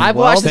 Thank you, Doc. I've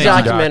watched the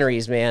Thank you, Doc.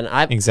 documentaries, man.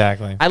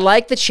 Exactly. I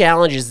like the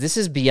challenges. This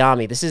is beyond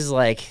me. This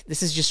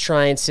is just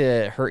trying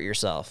to hurt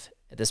yourself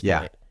at this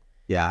point.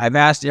 Yeah, I've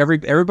asked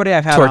everybody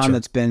I've had on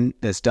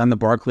that's done the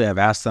Barkley. I've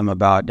asked them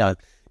about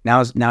now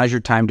is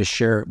your time to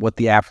share what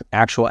the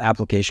actual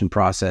application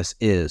process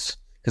is,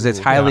 because it's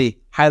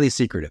highly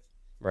secretive.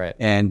 Right.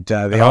 And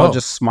they all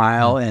just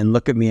smile and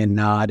look at me and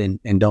nod and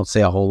don't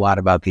say a whole lot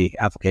about the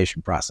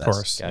application process. Of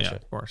course. Gotcha. Yeah,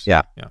 of course.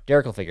 Yeah.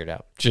 Derek will figure it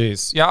out.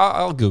 Jeez. Yeah,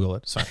 I'll Google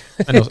it. Sorry.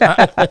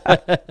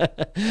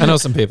 I know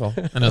some people.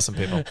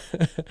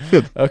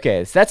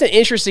 Okay, so that's an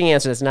interesting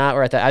answer. That's not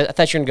where I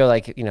thought you were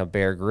going to go like,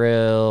 Bear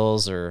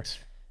Grylls or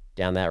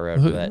down that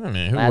road. Who But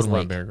wouldn't Laz want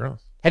Lake. Bear Grylls?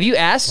 Have you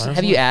asked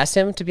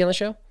him to be on the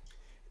show?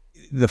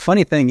 The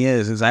funny thing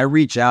is I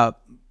reach out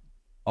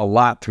a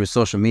lot through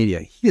social media.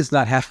 He does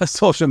not have a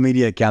social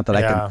media account that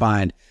I can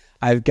find.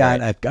 I've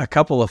got a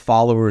couple of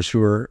followers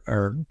who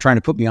are trying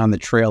to put me on the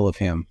trail of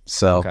him.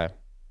 So Okay.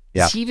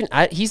 Yeah.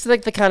 He's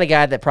like the kind of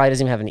guy that probably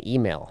doesn't even have an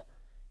email.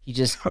 He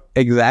just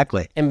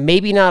Exactly. and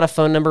maybe not a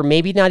phone number,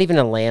 maybe not even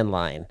a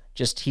landline.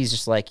 He's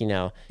just like,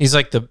 He's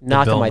like the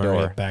knock Bill on my Murray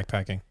door. of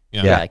backpacking.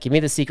 Yeah, give me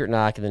the secret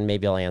knock and then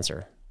maybe I'll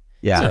answer.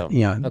 Yeah. So,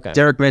 okay.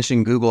 Derek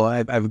mentioned Google.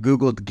 I've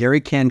Googled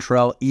Gary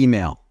Cantrell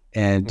email,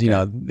 and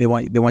they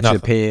want you to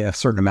pay a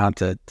certain amount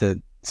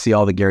to see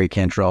all the Gary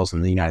Cantrells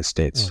in the United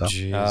States. Oh, So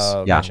jeez.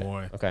 Oh, yeah. gotcha.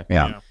 Boy. Okay.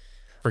 yeah.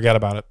 Forget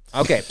about it.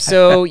 Okay.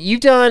 So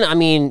you've done,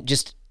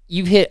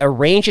 you've hit a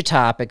range of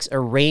topics, a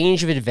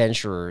range of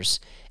adventurers.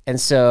 And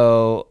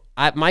so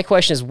my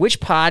question is, which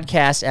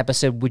podcast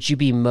episode would you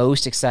be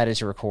most excited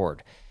to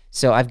record?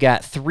 So I've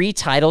got 3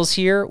 titles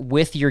here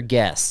with your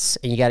guests,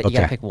 and you got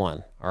to pick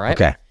one. All right.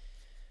 Okay.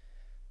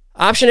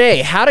 Option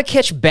A: How to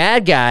catch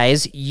bad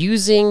guys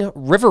using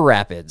river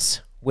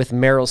rapids with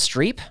Meryl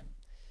Streep.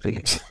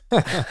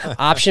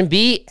 Option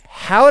B: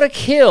 How to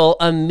kill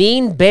a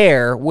mean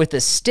bear with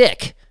a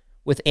stick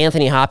with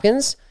Anthony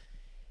Hopkins.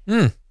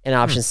 And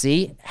option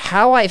C: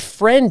 How I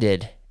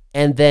friended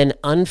and then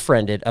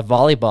unfriended a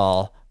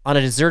volleyball on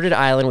a deserted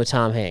island with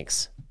Tom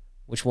Hanks.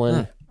 Which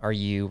one are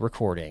you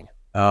recording?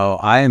 Oh,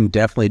 I am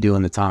definitely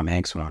doing the Tom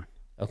Hanks one.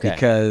 Okay.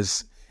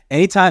 Because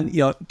anytime,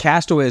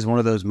 Castaway is one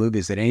of those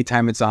movies that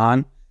anytime it's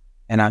on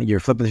and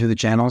you're flipping through the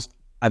channels,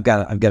 I've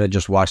got to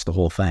just watch the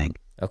whole thing.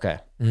 Okay.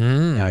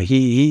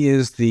 He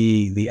is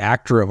the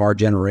actor of our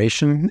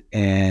generation,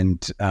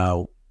 and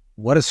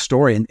what a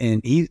story.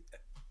 And he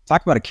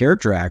talk about a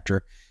character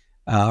actor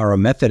or a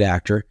method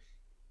actor.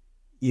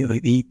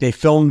 They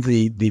filmed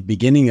the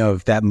beginning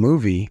of that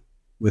movie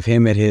with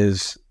him at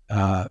his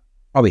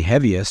probably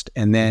heaviest,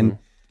 and then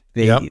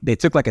they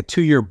took like a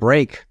 2-year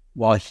break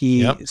while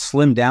he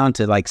slimmed down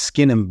to like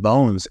skin and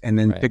bones, and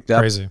then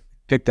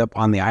picked up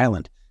on the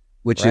island,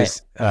 which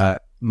is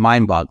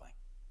mind-boggling.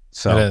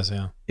 So it is,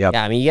 yeah.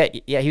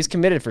 Yeah, he was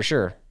committed for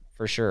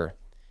sure.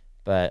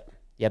 But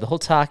yeah, the whole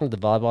talking to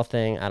the volleyball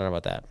thing, I don't know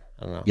about that.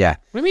 I don't know. Yeah.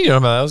 What do you mean you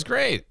don't know about that? That was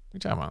great. What are you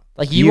talking about?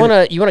 Like you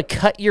wanna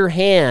cut your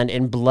hand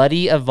and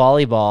bloody a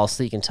volleyball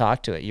so you can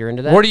talk to it. You're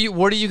into that? What are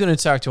you going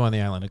to talk to on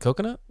the island? A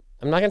coconut?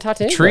 I'm not gonna talk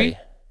to anybody. Tree?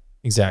 I'm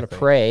Exactly. gonna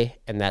pray,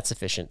 and that's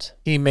sufficient.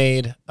 He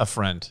made a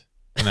friend,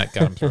 and that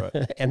got him through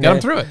it. And got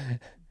him through it.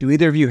 Do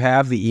either of you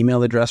have the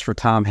email address for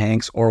Tom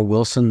Hanks or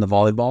Wilson the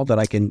volleyball that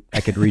I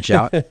could reach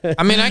out?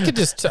 I mean, I could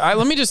just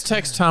let me just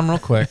text Tom real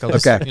quick. I'll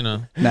just, Okay.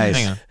 Nice.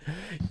 Hang on.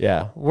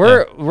 Yeah,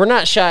 we're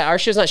not shy. Our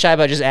show's not shy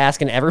about just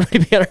asking everybody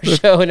to be on our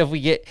show, and if we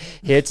get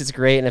hits, it's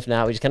great, and if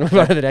not, we just kind of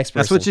move on to the next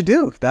person. That's what you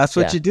do. That's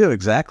what you do.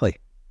 Exactly.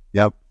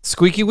 Yep.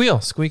 Squeaky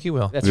wheel.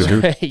 That's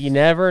right. You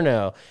never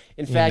know.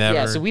 In fact,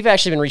 never- so we've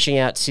actually been reaching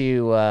out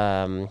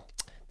to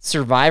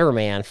Survivor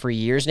Man for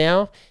years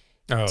now.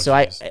 Oh, So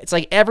it's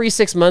like every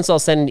 6 months I'll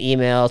send an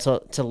email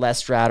to Les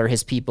Stroud or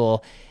his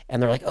people,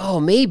 and they're like, "Oh,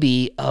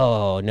 maybe.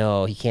 Oh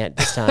no, he can't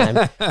this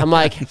time." I'm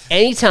like,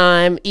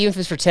 "Anytime, even if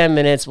it's for 10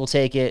 minutes, we'll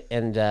take it."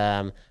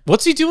 And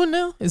what's he doing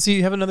now? Is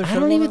he have another show? I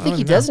don't even think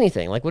he does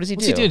anything. Like, what does he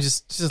What's do? he do?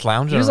 Just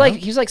lounging He was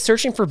around? like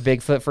searching for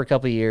Bigfoot for a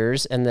couple of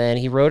years, and then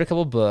he wrote a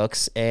couple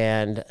books,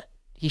 and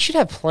he should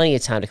have plenty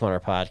of time to come on our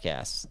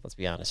podcast. Let's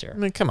be honest here. I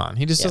mean, come on.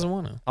 He just doesn't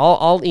want to.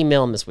 I'll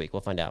email him this week.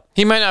 We'll find out.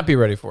 He might not be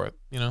ready for it.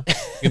 Give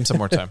him some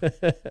more time. He's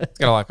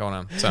got a lot going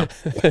on. So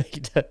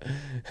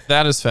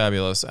that is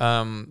fabulous.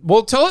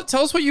 Well, tell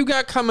us what you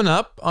got coming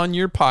up on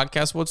your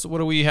podcast. What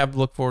do we have to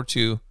look forward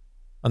to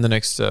on the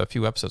next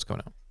few episodes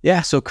coming out?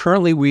 Yeah. So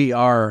currently we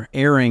are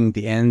airing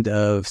the end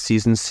of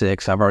season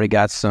 6. I've already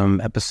got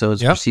some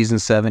episodes for season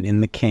 7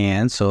 in the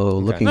can. So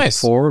looking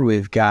forward,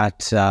 we've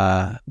got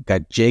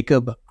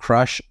Jacob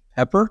Crush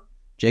Pepper.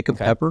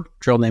 Pepper,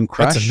 trail name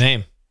Crush. That's a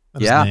name.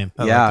 That is yeah. a name.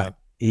 I yeah. like that.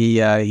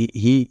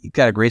 He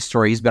got a great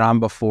story. He's been on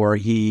before.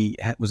 He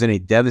was in a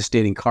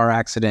devastating car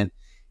accident,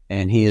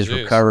 and he has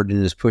recovered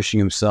and is pushing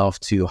himself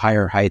to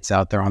higher heights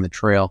out there on the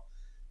trail.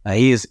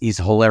 He's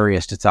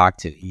hilarious to talk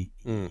to. He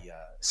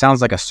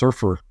sounds like a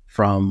surfer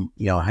from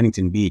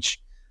Huntington Beach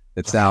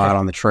that's now out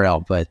on the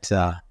trail, but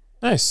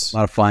Nice. a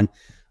lot of fun.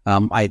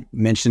 I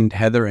mentioned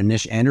Heather and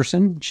Nish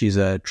Anderson. She's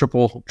a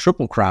triple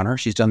crowner.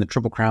 She's done the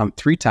Triple Crown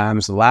 3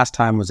 times. The last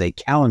time was a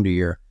calendar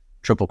year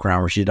Triple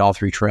Crown where she did all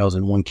 3 trails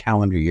in one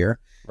calendar year.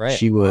 Right.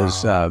 She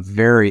was a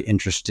very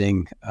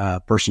interesting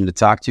person to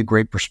talk to.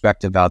 Great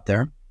perspective out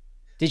there.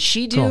 Did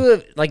she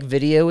do a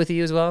video with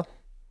you as well?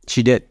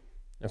 She did.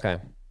 Okay.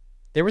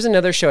 There was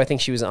another show I think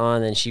she was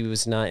on, and she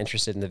was not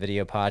interested in the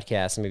video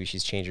podcast, and maybe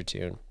she's changed her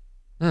tune.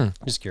 I'm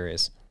just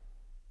curious.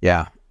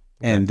 Yeah. Okay.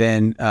 And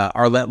then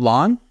Arlette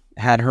Lawn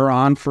had her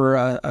on for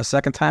a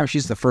second time.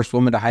 She's the first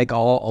woman to hike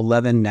all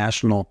 11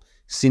 national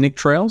scenic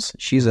trails.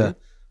 She's a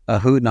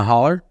hoot and a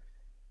holler.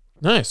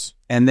 Nice.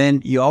 And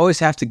then you always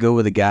have to go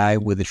with a guy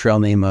with the trail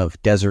name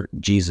of Desert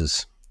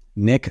Jesus.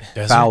 Nick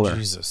Fowler.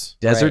 Jesus.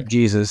 Desert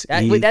Jesus.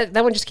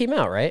 That one just came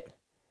out, right?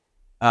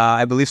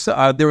 I believe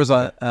so. There was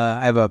I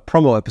have a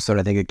promo episode,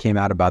 I think it came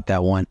out about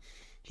that one.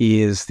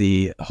 He is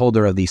the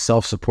holder of the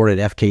self-supported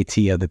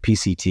FKT of the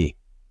PCT.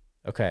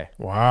 Okay.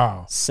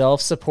 Wow.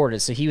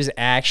 Self-supported. So he was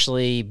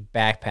actually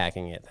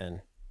backpacking it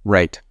then.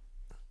 Right.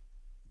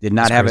 Did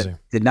not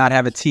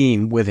have a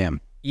team with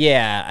him.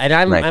 Yeah,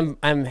 and Right.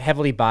 I'm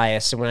heavily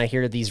biased. So when I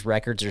hear these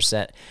records are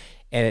set,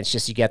 and it's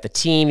just you got the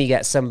team, you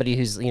got somebody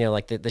who's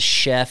like the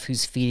chef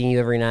who's feeding you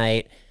every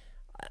night.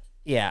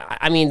 Yeah,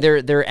 I mean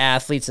they're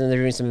athletes and they're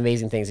doing some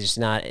amazing things. It's just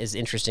not as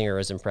interesting or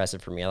as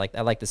impressive for me. I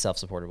like the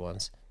self-supported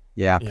ones.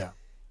 Yeah. Yeah.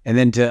 And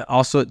then to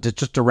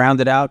round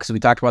it out, because we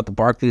talked about the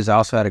Barclays, I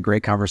also had a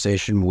great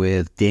conversation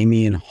with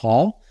Damian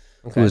Hall,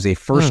 who was a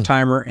first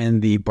timer in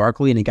the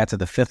Barclay, and he got to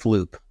the 5th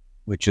loop,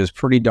 which is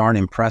pretty darn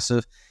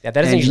impressive. Yeah,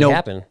 that doesn't And, usually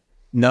happen.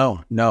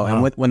 No.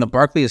 And when the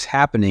Barclay is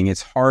happening,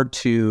 it's hard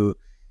to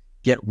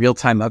get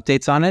real-time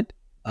updates on it.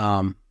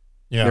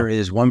 There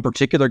is one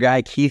particular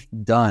guy, Keith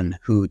Dunn,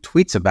 who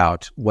tweets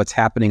about what's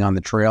happening on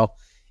the trail.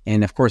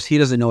 And of course, he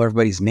doesn't know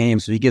everybody's name,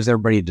 so he gives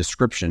everybody a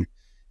description.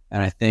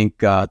 And I think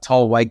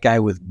tall white guy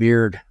with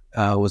beard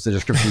was the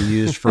description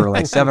used for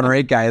like 7 or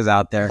 8 guys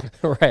out there.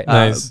 Right.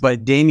 Nice.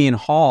 But Damian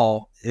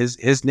Hall,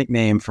 his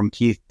nickname from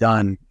Keith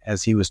Dunn,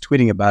 as he was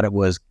tweeting about it,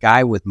 was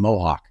Guy with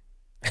Mohawk.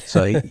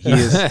 So he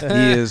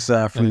is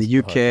from the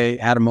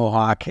UK, had a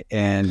mohawk,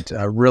 and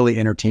a really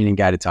entertaining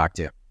guy to talk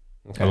to.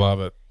 I love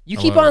it. You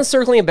keep on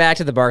circling back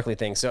to the Barclay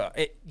thing. So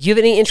do you have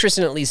any interest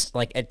in at least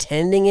like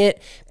attending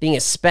it, being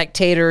a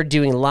spectator,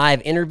 doing live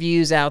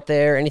interviews out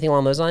there, anything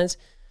along those lines?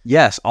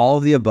 Yes, all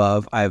of the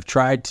above. I've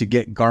tried to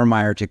get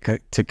Garmeyer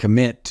to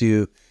commit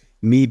to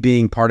me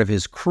being part of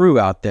his crew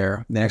out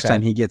there the next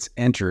time he gets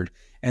entered.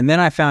 And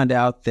then I found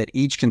out that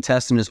each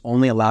contestant is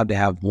only allowed to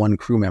have 1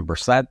 crew member.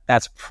 So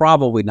that's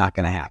probably not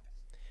going to happen.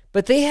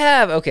 But they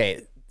have,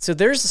 so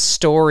there's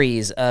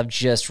stories of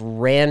just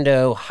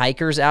rando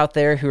hikers out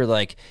there who are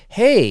like,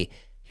 hey,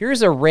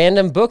 here's a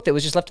random book that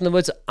was just left in the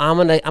woods. I'm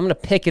gonna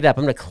pick it up.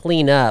 I'm gonna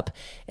clean up.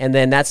 And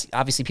then that's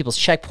obviously people's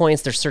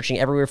checkpoints. They're searching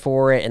everywhere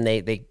for it, and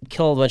they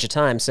kill a bunch of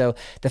time. So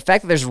the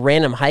fact that there's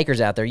random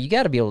hikers out there, you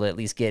got to be able to at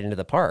least get into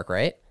the park,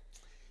 right?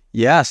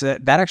 Yes,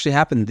 that actually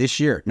happened this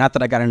year. Not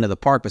that I got into the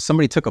park, but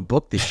somebody took a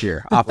book this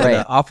year off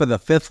of the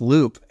 5th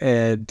loop,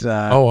 and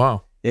Oh,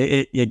 wow.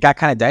 it got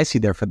kind of dicey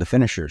there for the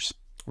finishers.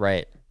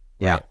 Right.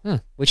 Yeah.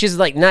 Which is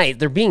like nice.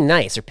 They're being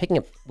nice. They're picking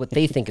up what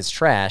they think is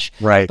trash,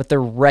 Right. but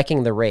they're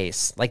wrecking the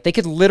race. Like they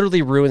could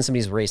literally ruin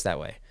somebody's race that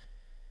way.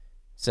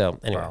 So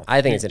anyway,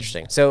 I think it's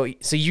interesting. So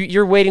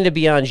you're waiting to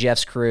be on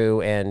Jeff's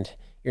crew, and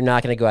you're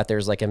not going to go out there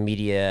as like a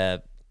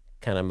media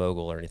kind of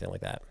mogul or anything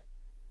like that.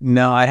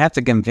 No, I'd have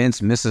to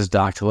convince Mrs.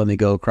 Doc to let me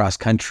go cross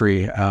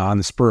country on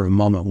the spur of a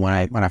moment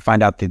when I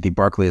find out that the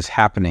Barclay is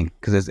happening,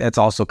 because it's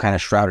also kind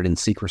of shrouded in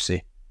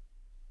secrecy.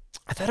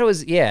 I thought it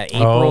was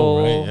April.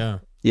 Oh, right, yeah.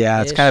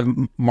 Yeah, it's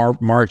kind of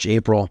March,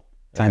 April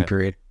time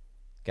period.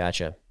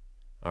 Gotcha.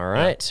 All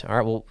right.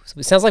 Well,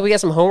 it sounds like we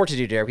got some homework to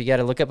do, Derek. We got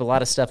to look up a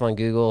lot of stuff on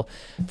Google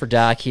for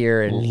Doc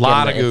here, and A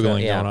lot of get him the info.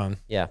 Googling going on.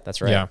 Yeah,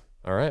 that's right. Yeah.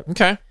 All right.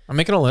 Okay. I'm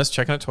making a list,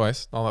 checking it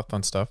twice, all that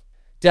fun stuff.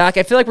 Doc,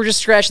 I feel like we're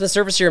just scratching the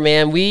surface here,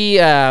 man. We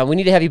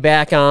need to have you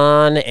back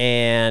on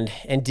and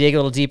dig a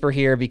little deeper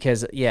here,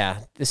 because the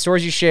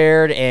stories you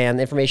shared and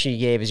the information you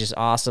gave is just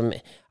awesome.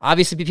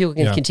 Obviously, people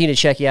can continue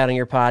to check you out on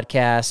your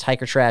podcast,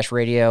 Hiker Trash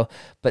Radio.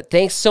 But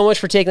thanks so much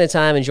for taking the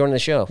time and joining the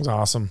show. It's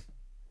awesome.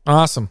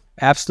 Awesome.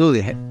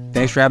 Absolutely.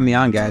 Thanks for having me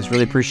on, guys.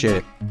 Really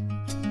appreciate it.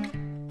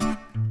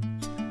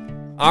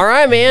 All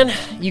right, man.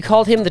 You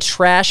called him the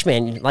Trash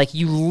Man. Like,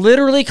 you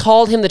literally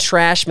called him the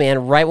Trash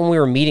Man right when we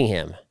were meeting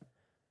him.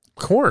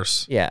 Of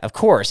course. Yeah, of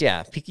course.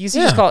 Yeah.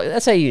 Just call,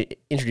 that's how you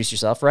introduce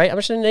yourself, right? I'm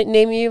just going to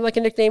name you like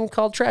a nickname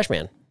called Trash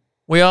Man.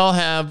 We all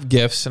have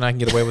gifts, and I can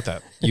get away with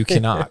that. You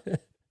cannot.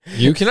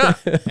 You cannot.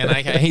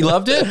 And he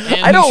loved it.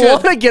 And I don't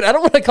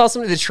want to call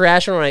somebody the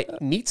Trash Man when I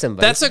meet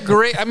somebody. That's what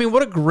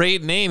a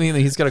great name.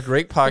 He's got a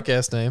great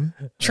podcast name.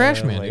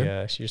 Trash Man, dude. Oh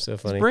my gosh, you're so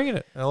funny. He's bringing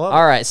it. I love it.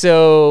 All right,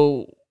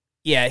 so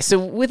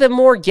with a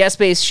more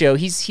guest-based show,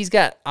 he's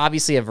got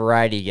obviously a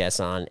variety of guests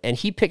on, and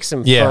he picked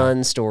some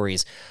fun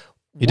stories.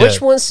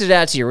 Which one stood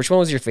out to you? Which one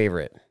was your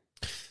favorite?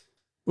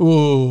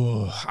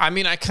 Ooh, I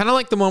mean, I kind of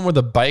like the one where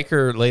the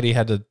biker lady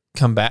had to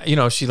come back. You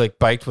know, she like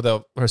biked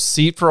without her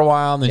seat for a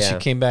while, and then she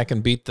came back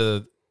and beat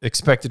the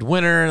expected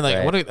winner. Like,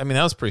 that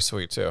was pretty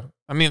sweet too.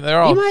 I mean,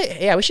 they're all.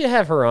 We should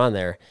have her on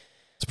there.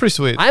 It's pretty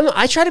sweet.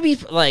 I try to be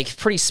like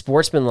pretty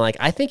sportsman-like.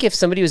 I think if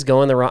somebody was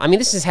going the wrong, I mean,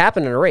 this has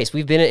happened in a race.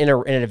 We've been in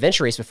an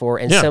adventure race before,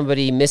 and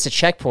somebody missed a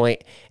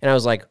checkpoint, and I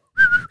was like,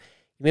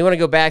 you may want to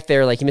go back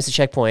there. Like, you missed a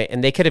checkpoint,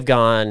 and they could have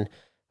gone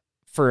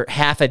for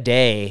half a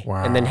day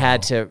and then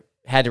had to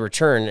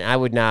return. I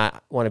would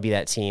not want to be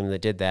that team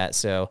that did that.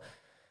 So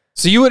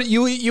you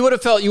would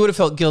have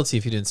felt guilty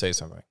if you didn't say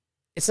something.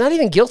 It's not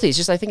even guilty. It's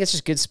just, I think it's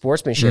just good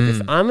sportsmanship.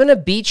 If I'm going to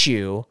beat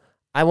you,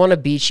 I want to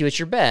beat you at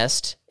your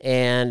best.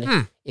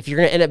 And if you're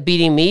going to end up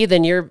beating me,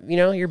 then you're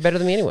better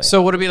than me anyway.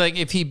 So would it be like,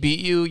 if he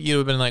beat you, you'd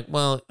have been like,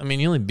 well, I mean,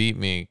 you only beat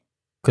me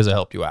because I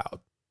helped you out.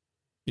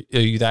 Are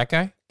you that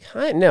guy?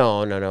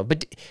 No.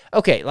 But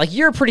okay, like,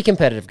 you're a pretty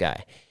competitive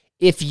guy.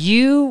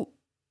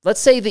 Let's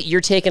say that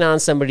you're taking on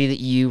somebody that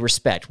you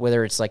respect,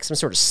 whether it's like some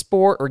sort of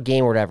sport or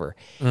game or whatever,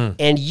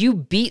 and you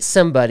beat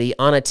somebody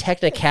on a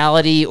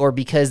technicality or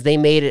because they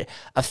made it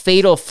a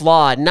fatal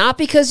flaw, not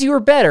because you were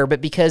better, but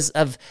because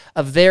of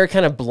their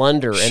kind of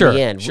blunder in the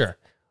end. Sure.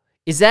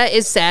 Is that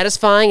as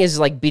satisfying as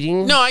like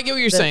beating? No, I get what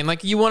you're saying.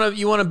 Like you want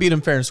to beat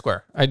them fair and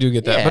square. I do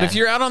get that. Yeah. But if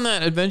you're out on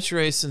that adventure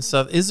race and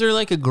stuff, is there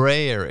like a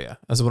gray area?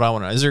 That's what I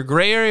want to know. Is there a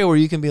gray area where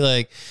you can be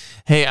like,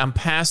 hey, I'm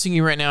passing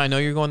you right now. I know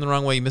you're going the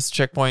wrong way. You missed a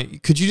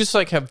checkpoint. Could you just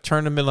like have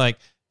turned and been like,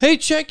 hey,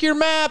 check your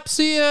map.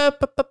 See ya.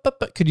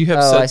 Could you have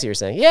Oh, said, I see what you're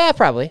saying. Yeah,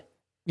 probably.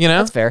 you know?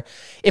 That's fair.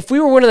 If we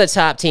were one of the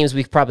top teams,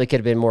 we probably could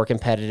have been more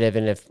competitive,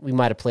 and if we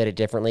might have played it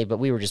differently, but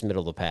we were just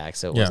middle of the pack,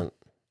 so it Yeah. wasn't.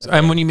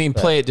 And when you mean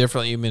play it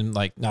differently, you mean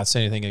like not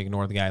say anything and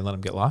ignore the guy and let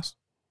him get lost?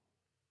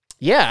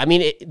 Yeah, I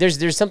mean,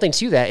 there's something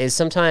to that. Is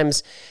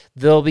sometimes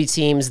there'll be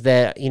teams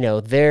that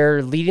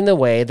they're leading the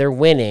way, they're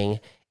winning,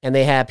 and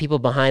they have people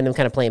behind them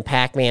kind of playing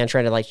Pac-Man,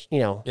 trying to like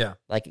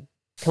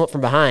come up from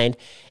behind,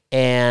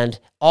 and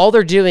all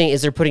they're doing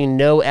is they're putting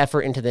no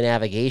effort into the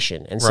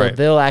navigation, and so Right.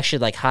 they'll actually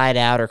like hide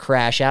out or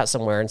crash out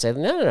somewhere and say,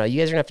 no, you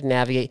guys are gonna have to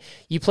navigate.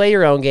 You play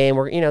your own game,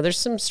 or there's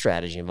some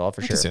strategy involved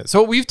for I can see sure. it.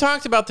 So we've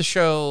talked about the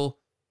show.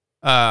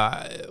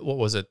 What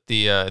was it?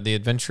 The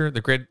adventure,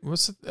 the great.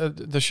 What's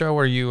the show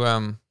where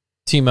you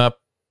team up?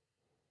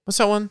 What's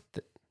that one?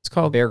 It's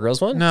called Bear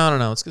Grylls one?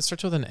 No. It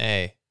starts with an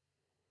A.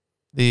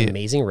 The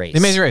Amazing Race. The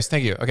Amazing Race.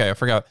 Thank you. Okay, I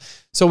forgot.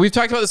 So we've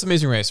talked about this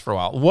Amazing Race for a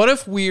while. What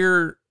if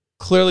we're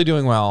clearly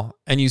doing well,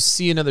 and you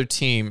see another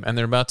team, and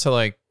they're about to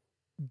like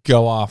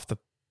go off the,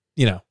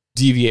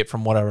 deviate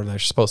from whatever they're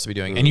supposed to be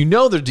doing, and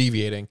they're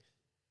deviating?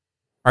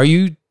 Are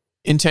you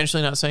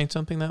intentionally not saying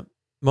something that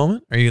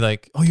moment? Are you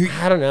like,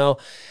 I don't know.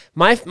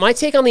 My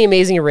take on the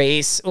Amazing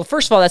Race. Well,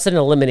 first of all, that's an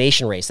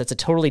elimination race. That's a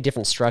totally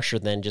different structure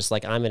than just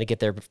like I'm going to get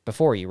there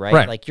before you, right?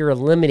 Right. Like you're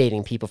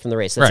eliminating people from the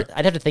race. Right.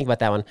 I'd have to think about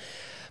that one.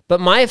 But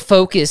my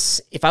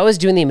focus, if I was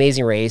doing the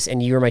Amazing Race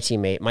and you were my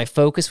teammate, my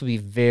focus would be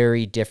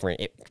very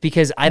different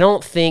because I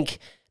don't think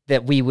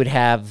that we would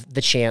have the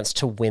chance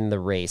to win the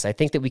race. I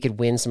think that we could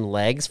win some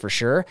legs for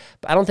sure,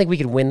 but I don't think we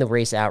could win the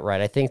race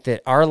outright. I think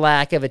that our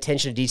lack of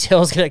attention to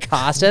detail is going to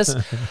cost us.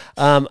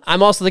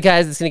 I'm also the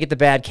guy that's going to get the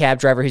bad cab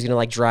driver who's going to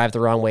like drive the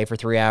wrong way for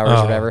 3 hours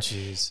or whatever.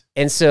 Geez.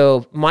 And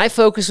so my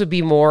focus would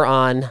be more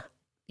on,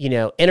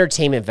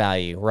 entertainment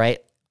value, right?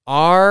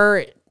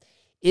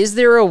 Is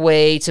there a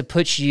way to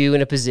put you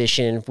in a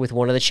position with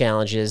one of the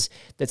challenges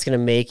that's going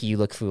to make you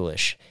look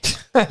foolish?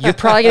 You're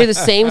probably going to do the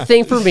same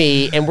thing for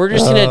me, and we're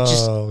just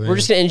going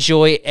to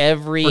enjoy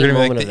every We're gonna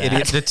moment be of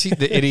like that.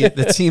 the idiot,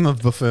 the team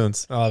of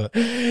buffoons. I love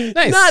it.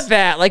 Nice. Not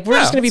that. Like we're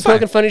just going to be it's fine.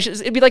 poking fun.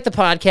 It'd be like the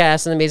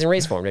podcast and the Amazing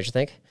Race form, don't you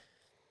think?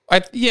 I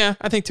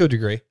think to a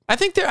degree. I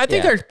think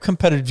our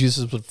competitive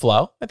juices would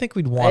flow. I think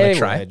we'd want to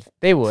try.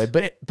 They would.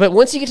 But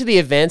once you get to the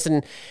events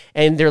and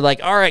they're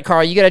like, all right,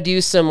 Carl, you got to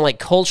do some like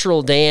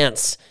cultural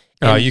dance.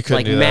 Oh, And, you couldn't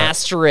like do that.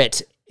 master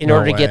it in No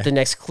order to way. get the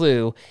next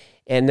clue.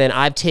 And then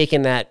I've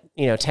taken that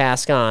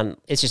task on.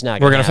 It's just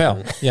not. We're gonna gonna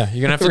happen. fail. Yeah,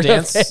 you're gonna have to We're gonna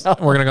dance. fail.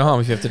 We're gonna go home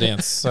if you have to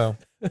dance. So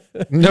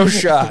no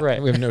shot. Right.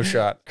 We have no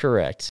shot.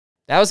 Correct.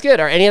 That was good.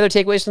 Are any other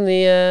takeaways from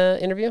the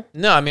interview?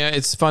 No, I mean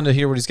it's fun to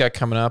hear what he's got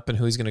coming up and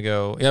who he's gonna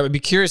go. Yeah, I'd be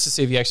curious to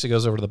see if he actually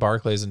goes over to the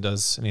Barclays and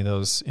does any of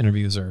those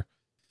interviews or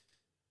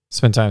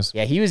spend times.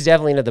 Yeah, he was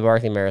definitely into the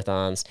Barkley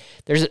marathons.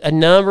 There's a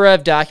number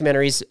of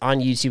documentaries on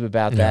YouTube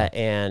about that,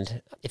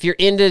 and if you're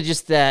into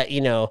just that,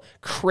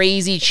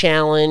 crazy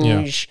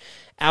challenge,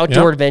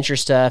 outdoor adventure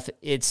stuff,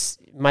 it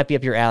might be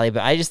up your alley.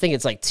 But I just think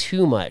it's like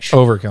too much.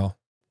 Overkill.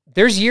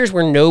 There's years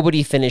where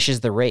nobody finishes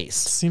the race.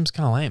 Seems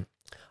kind of lame.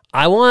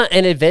 I want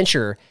an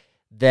adventure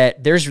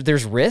that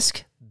there's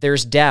risk,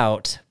 there's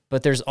doubt,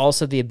 but there's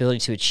also the ability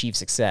to achieve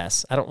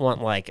success. I don't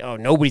want like, oh,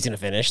 nobody's gonna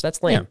finish.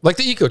 That's lame. Yeah, like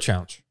the Eco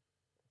Challenge.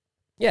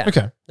 Yeah.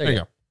 Okay, there you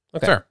go. go.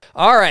 Okay. Fair.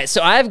 All right.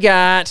 So I've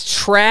got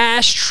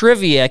trash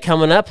trivia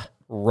coming up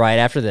right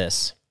after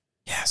this.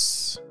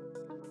 Yes.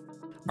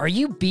 Are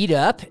you beat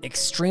up,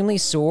 extremely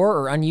sore,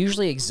 or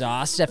unusually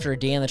exhausted after a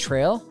day on the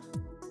trail?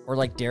 Or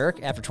like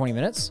Derek after 20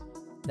 minutes?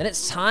 Then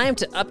it's time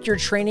to up your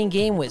training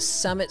game with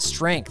Summit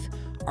Strength.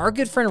 Our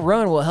good friend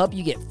Rowan will help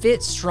you get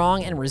fit,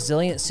 strong, and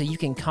resilient so you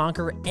can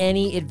conquer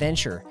any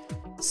adventure.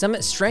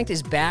 Summit Strength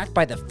is backed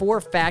by the 4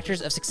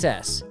 factors of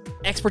success: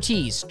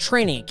 expertise,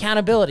 training,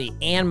 accountability,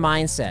 and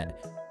mindset.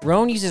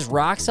 Rowan uses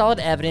rock-solid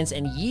evidence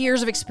and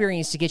years of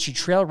experience to get you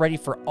trail ready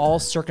for all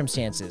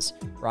circumstances: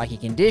 rocky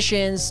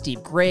conditions,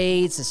 steep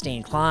grades,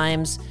 sustained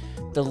climbs.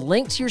 The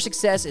link to your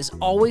success is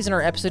always in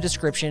our episode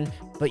description,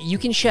 but you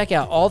can check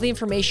out all the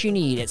information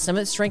you need at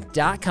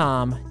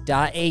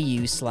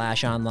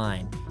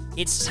summitstrength.com.au/online.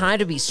 It's time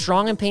to be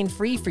strong and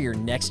pain-free for your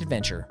next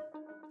adventure.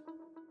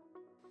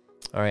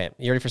 All right.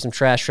 You ready for some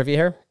trash trivia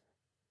here?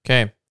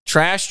 Okay.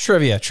 Trash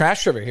trivia.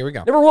 Here we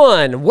go. Number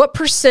 1, what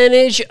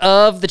percentage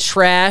of the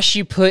trash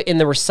you put in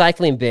the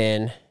recycling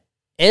bin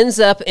ends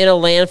up in a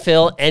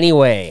landfill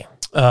anyway?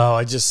 Oh,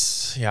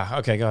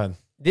 okay, go ahead.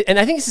 And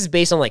I think this is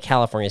based on like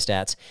California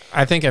stats.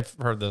 I think I've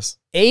heard this.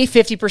 A,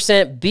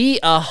 50%, B,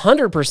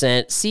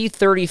 100%, C,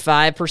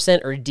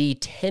 35%, or D,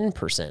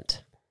 10%.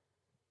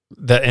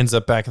 That ends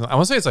up back in I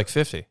want to say it's like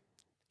 50.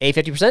 A,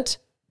 50%?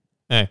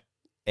 Hey.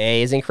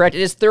 A is incorrect.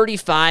 It is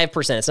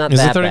 35%. It's not Is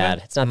it that 35?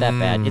 bad. It's not that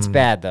bad. It's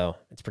bad, though.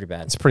 It's pretty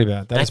bad. It's pretty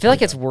bad. And I feel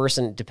like it's worse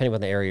depending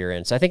on the area you're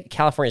in. So I think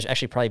California is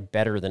actually probably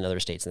better than other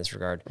states in this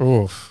regard.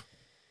 Oof.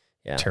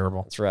 Yeah,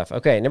 Terrible. It's rough.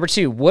 Okay, number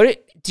 2.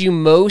 What do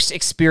most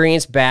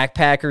experienced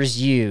backpackers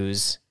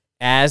use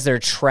as their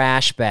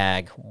trash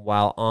bag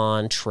while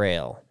on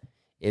trail?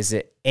 Is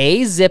it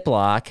A,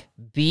 Ziploc,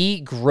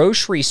 B,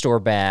 grocery store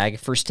bag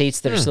for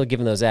states that are still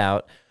giving those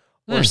out,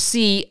 or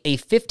C, a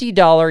 $50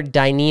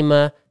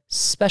 Dyneema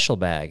special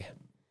bag?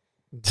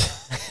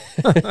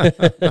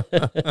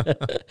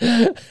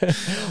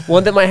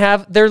 One that might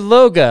have their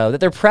logo that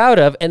they're proud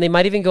of, and they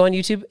might even go on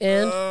YouTube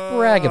and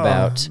brag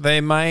about. They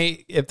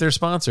might, if they're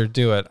sponsored,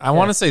 do it. I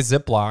want to say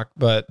Ziploc,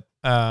 but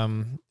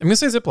I'm going to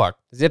say Ziploc.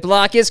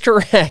 Ziploc is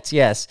correct,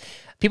 yes.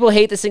 People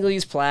hate the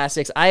single-use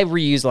plastics. I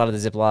reuse a lot of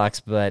the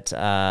Ziplocs, but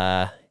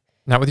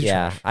Not with you.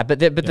 yeah. But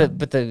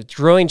the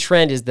growing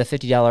trend is the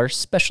 $50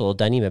 special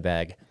Dyneema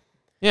bag.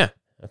 Yeah.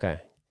 Okay.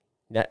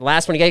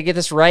 Last one, you got to get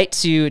this right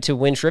to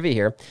win trivia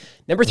here.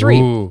 Number 3.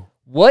 Ooh.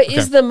 What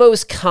is the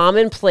most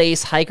common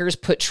place hikers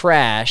put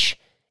trash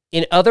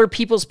in other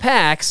people's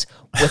packs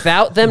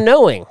without them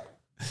knowing?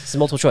 This is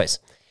multiple choice.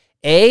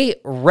 A,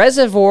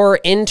 reservoir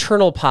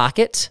internal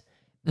pocket.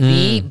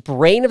 B,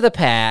 brain of the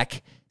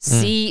pack.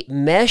 C,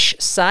 mesh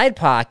side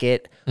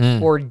pocket.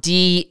 Or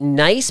D,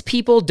 nice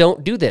people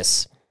don't do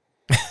this.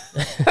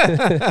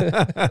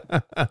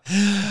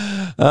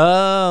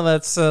 Oh,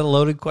 that's a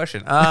loaded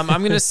question. I'm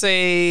going to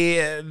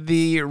say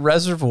the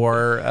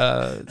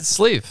reservoir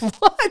sleeve.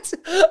 What?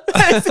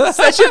 That's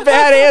such a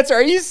bad answer.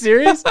 Are you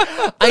serious?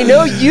 I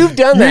know you've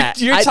done that.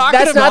 You're talking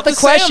that's about not the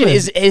question. salmon.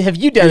 Is have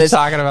you done You're this?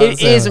 talking about It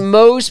the is salmon.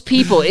 most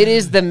people. It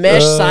is the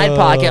mesh side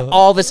pocket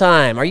all the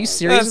time. Are you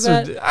serious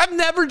with that? I've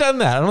never done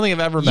that. I don't think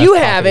I've ever met You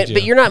haven't,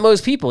 but you're not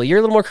most people. You're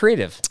a little more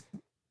creative.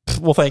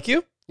 Well, thank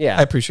you. Yeah,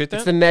 I appreciate that.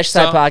 It's the mesh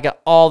side pocket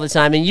all the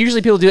time, and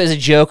usually people do it as a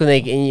joke,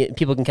 and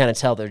people can kind of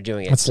tell they're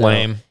doing it. That's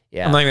lame.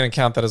 Yeah, I'm not going to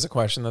count that as a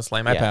question. That's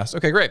lame. I passed.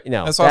 Okay, great.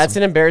 No, that's that's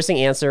awesome. an embarrassing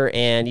answer,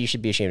 and you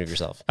should be ashamed of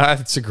yourself.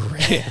 That's a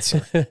great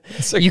answer.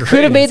 You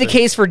could have made the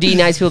case for D.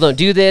 Nice people don't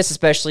do this,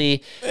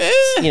 especially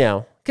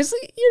because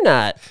you're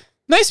not.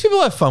 Nice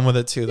people have fun with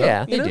it too, though.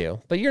 Yeah, they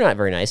do, but you're not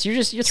very nice.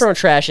 You're throwing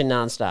trash in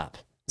nonstop.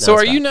 So,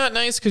 are you not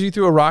nice because you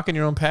threw a rock in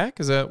your own pack?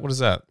 What is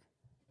that?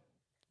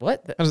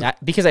 What?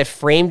 Because I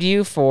framed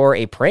you for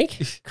a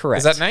prank? Correct.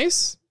 Is that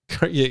nice?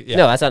 Yeah.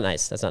 No, that's not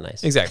nice. That's not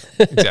nice.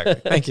 Exactly.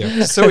 Thank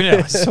you. So we know.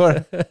 I just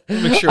want to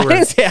make sure I we're.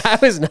 didn't say I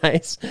was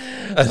nice.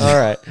 All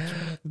right.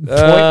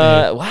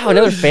 Wow,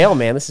 another fail,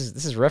 man. This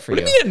is rough for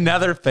What you. do you mean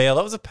another fail?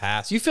 That was a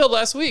pass. You failed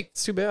last week.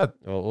 It's too bad.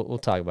 Well, we'll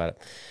talk about it.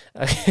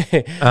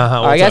 Okay. We'll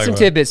I got talk some about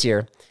tidbits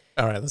here.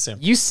 All right, let's see.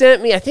 You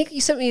sent me. I think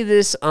you sent me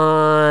this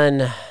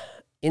on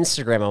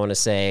Instagram. I want to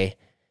say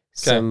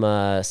some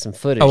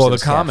footage. Oh, well,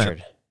 that the comment.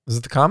 captured. Is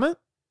it the comment?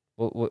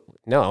 No,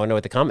 I want to know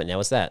what the comment now.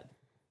 What's that?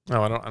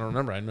 No, I don't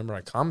remember. I remember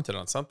I commented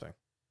on something.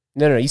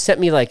 No. You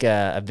sent me like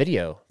a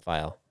video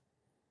file.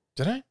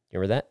 Did I? You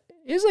remember that?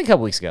 It was like a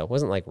couple weeks ago. It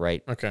wasn't like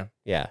right. Okay.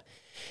 Yeah.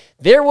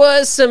 There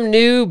was some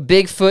new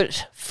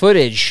Bigfoot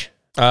footage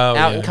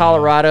out in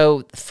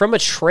Colorado from a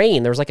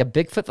train. There was like a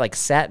Bigfoot like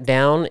sat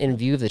down in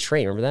view of the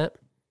train. Remember that?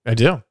 I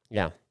do.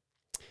 Yeah.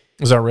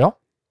 Was that real?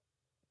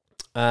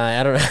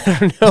 I don't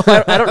know.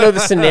 I don't know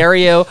the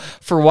scenario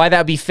for why that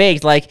would be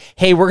faked. Like,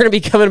 hey, we're going to be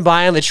coming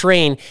by on the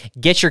train.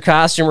 Get your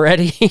costume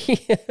ready.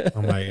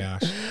 Oh my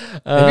gosh.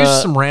 Maybe it's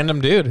just some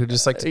random dude who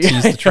just likes to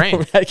tease the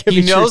train.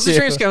 He knows the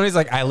train's coming. He's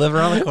like, I live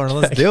around the corner.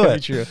 Let's do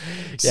it. True.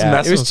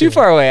 Yeah, it was too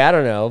far away. I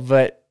don't know.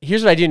 But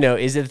here's what I do know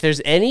is that if there's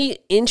any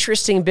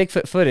interesting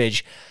Bigfoot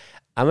footage,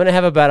 I'm going to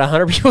have about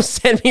 100 people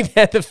send me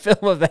the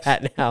film of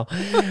that now.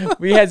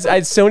 I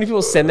had so many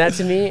people send that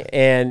to me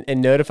and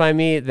notify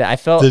me that I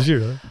felt... Did you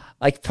really?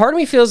 Like, part of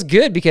me feels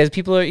good because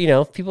people are,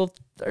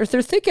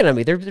 they're thinking of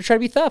me. They're trying to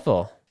be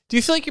thoughtful. Do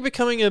you feel like you're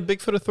becoming a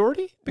Bigfoot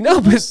authority? No,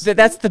 but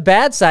that's the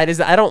bad side is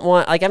that I don't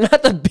want, I'm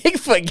not the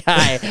Bigfoot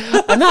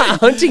guy. I'm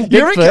not hunting Bigfoot.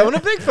 You're becoming a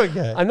Bigfoot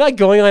guy. I'm not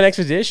going on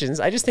expeditions.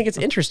 I just think it's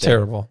interesting.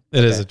 Terrible.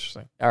 It is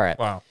interesting. All right.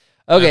 Wow.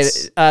 Okay.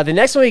 The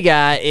next one we've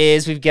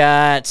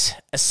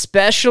got a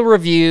special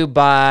review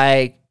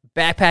by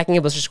Backpacking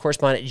and Blisters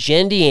correspondent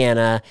Jen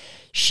Deanna.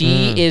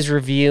 She is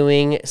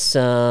reviewing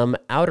some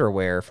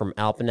outerwear from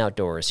Alpine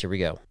Outdoors. Here we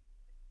go.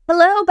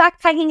 Hello,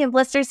 Backpacking and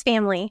Blisters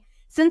family.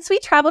 Since we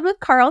traveled with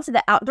Carl to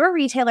the Outdoor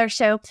Retailer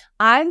Show,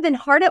 I've been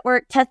hard at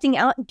work testing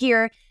out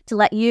gear to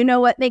let you know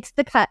what makes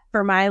the cut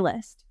for my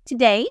list.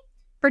 Today,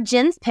 for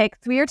Jen's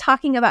picks, we are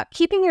talking about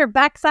keeping your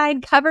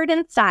backside covered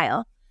in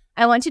style.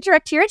 I want to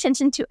direct your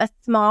attention to a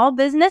small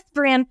business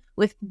brand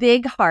with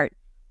big heart,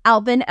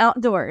 Alpine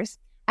Outdoors.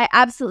 I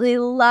absolutely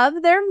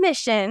love their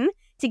mission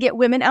to get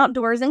women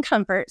outdoors in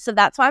comfort, so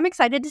that's why I'm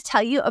excited to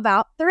tell you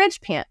about the Ridge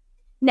Pant.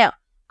 Now,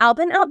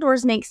 Alpine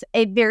Outdoors makes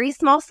a very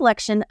small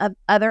selection of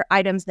other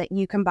items that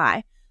you can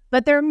buy,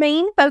 but their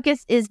main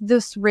focus is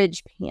this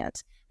Ridge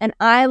Pant, and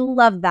I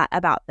love that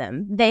about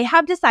them. They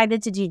have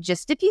decided to do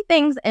just a few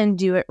things and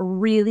do it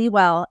really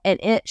well, and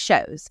it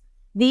shows.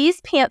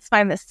 These pants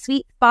find the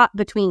sweet spot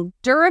between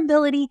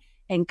durability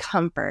and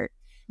comfort.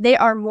 They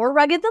are more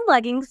rugged than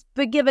leggings,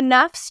 but give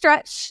enough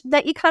stretch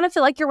that you kind of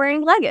feel like you're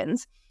wearing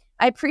leggings.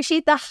 I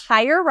appreciate the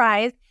higher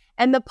rise,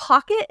 and the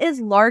pocket is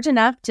large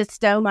enough to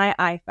stow my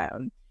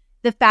iPhone.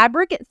 The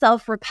fabric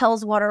itself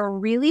repels water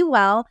really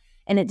well,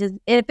 and if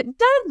it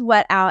does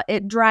wet out,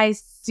 it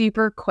dries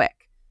super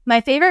quick.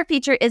 My favorite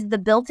feature is the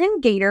built-in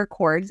gaiter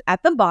cords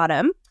at the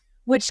bottom,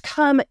 which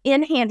come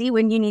in handy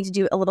when you need to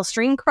do a little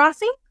stream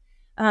crossing.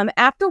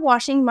 After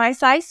washing, my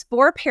size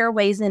 4 pair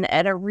weighs in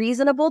at a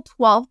reasonable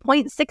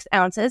 12.6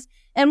 ounces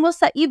and will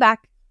set you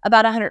back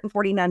about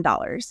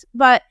 $149.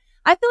 But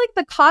I feel like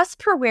the cost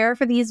per wear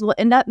for these will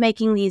end up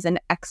making these an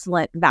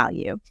excellent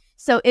value.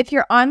 So if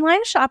you're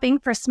online shopping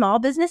for Small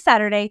Business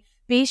Saturday,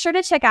 be sure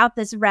to check out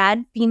this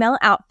rad female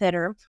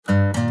outfitter.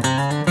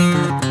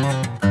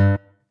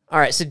 All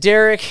right, so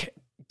Derek,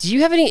 do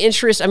you have any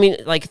interest? I mean,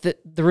 like the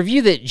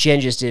review that Jen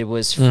just did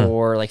was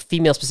for like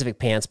female specific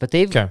pants, but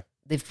they've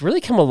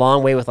really come a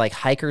long way with like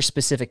hiker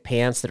specific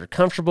pants that are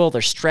comfortable,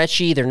 they're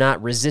stretchy, they're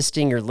not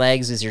resisting your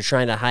legs as you're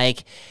trying to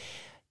hike.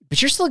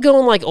 But you're still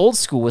going like old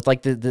school with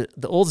like the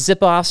old zip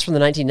offs from the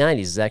 1990s.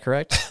 Is that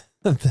correct?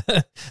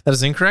 That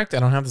is incorrect. I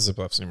don't have the zip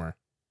offs anymore.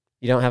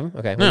 You don't have them?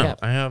 Okay. No, have?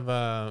 I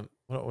have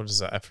what is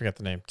that? I forgot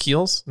the name.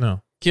 Keels?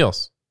 No,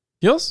 Keels.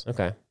 Keels?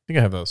 Okay. I think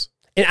I have those.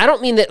 And I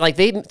don't mean that like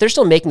they're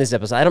still making the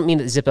zip offs. I don't mean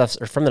that the zip offs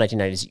are from the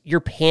 1990s.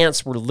 Your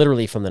pants were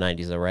literally from the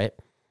 90s, though, right?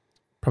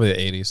 Probably the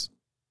 80s.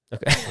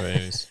 Okay. Probably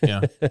 80s.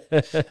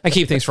 Yeah. I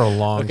keep things for a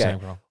long time,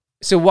 bro.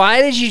 So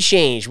why did you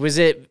change? Was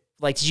it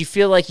like, did you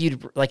feel like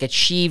you'd like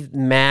achieved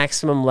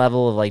maximum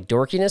level of like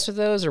dorkiness with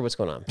those, or what's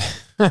going on?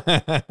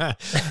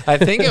 I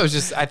think it was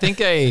just, I think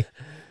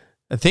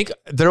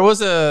there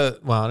was well,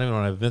 I don't even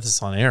want to admit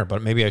this on air,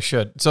 but maybe I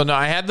should. So no,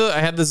 I had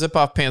the zip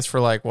off pants for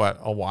like what,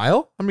 a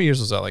while? How many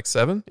years was that? Like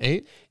 7,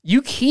 8?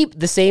 You keep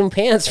the same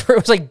pants for, it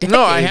was like decades.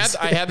 No, I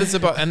had the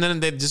zip off, and then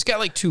they just got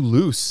like too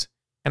loose.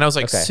 And I was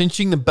like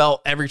cinching the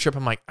belt every trip.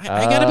 I'm like,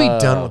 I got to be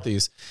done with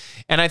these.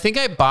 And I think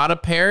I bought a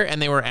pair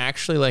and they were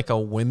actually like a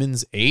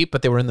women's 8,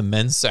 but they were in the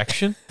men's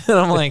section. And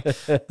I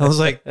was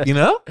like, you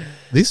know,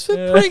 these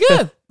fit pretty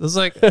good. I was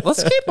like,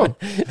 let's keep them.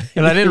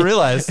 And I didn't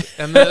realize.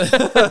 And then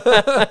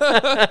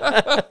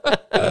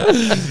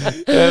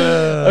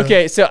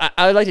okay, so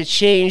I would like to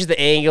change the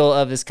angle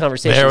of this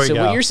conversation. There we so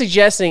go. What you're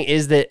suggesting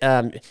is that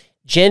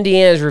Jen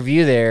Deanna's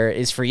review there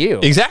is for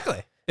you.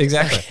 Exactly.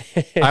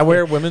 I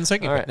wear women's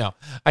hiking. Right. No,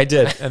 I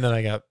did. And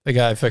then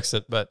I fixed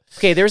it. But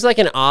okay, there's like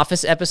an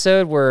Office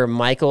episode where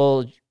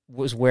Michael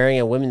was wearing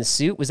a women's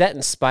suit. Was that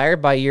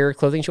inspired by your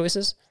clothing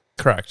choices?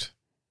 Correct.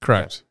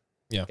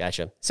 Yeah.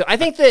 Gotcha. So I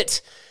think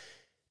that,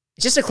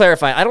 just to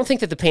clarify, I don't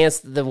think that the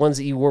pants, the ones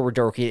that you wore, were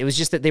dorky. It was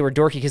just that they were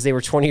dorky because they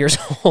were 20 years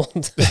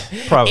old.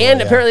 Probably.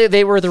 And apparently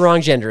they were the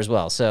wrong gender as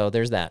well. So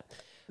there's that.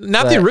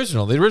 Not the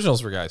original. The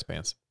originals were guys'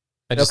 pants.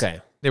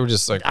 Okay. They were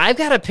just like... I've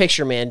got a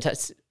picture, man,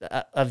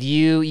 of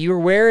you. You were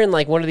wearing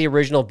like one of the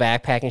original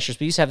backpacking shirts.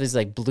 We used to have these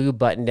like blue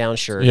button-down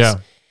shirts.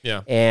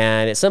 Yeah.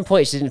 And at some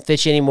point, it didn't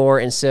fit you anymore.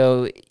 And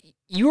so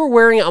you were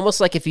wearing it almost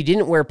like if you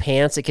didn't wear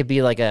pants, it could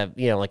be like a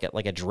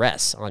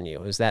dress on you.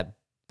 It was that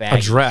baggy.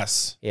 A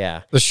dress?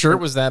 Yeah. The shirt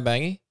was that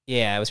baggy?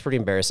 Yeah, it was pretty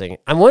embarrassing.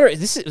 I'm wondering,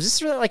 was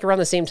this like around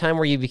the same time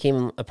where you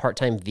became a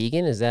part-time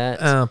vegan? Is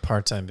that...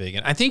 part-time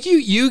vegan. I think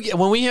you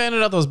when we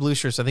handed out those blue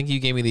shirts, I think you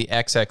gave me the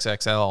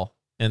XXXL.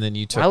 And then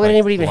you took. Why would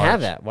anybody even have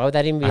that? Why would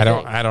that even be? I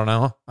don't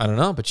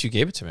know. But you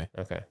gave it to me.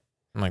 Okay.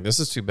 I'm like, this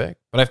is too big.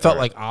 But I felt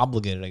like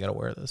obligated. I got to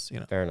wear this. You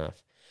know. Fair enough.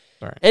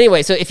 All right.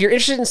 Anyway, so if you're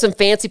interested in some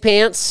fancy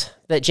pants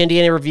that Jen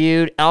Deanna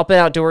reviewed, Alpine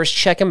Outdoors,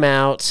 check them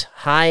out.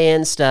 High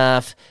end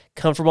stuff,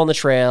 comfortable on the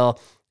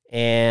trail,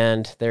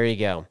 and there you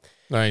go.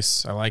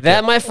 Nice. I like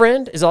that. My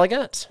friend, is all I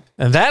got.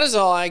 And that is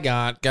all I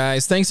got,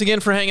 guys. Thanks again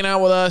for hanging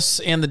out with us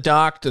and the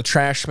doc, the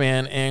trash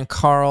man, and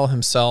Carl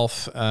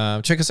himself.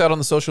 Check us out on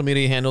the social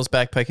media handles,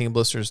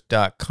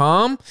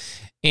 backpackingblisters.com.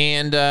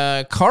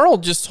 And Carl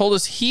just told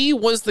us he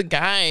was the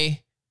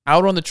guy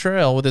out on the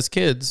trail with his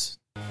kids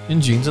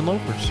in jeans and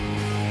loafers.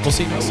 We'll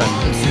see you next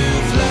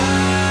time.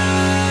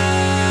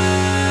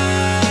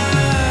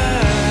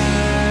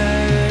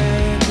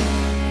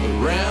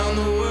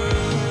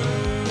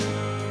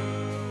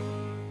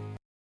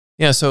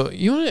 Yeah, so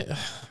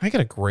I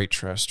got a great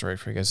trash story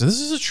for you guys. So this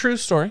is a true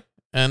story,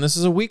 and this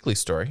is a weekly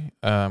story.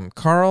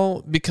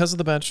 Carl, because of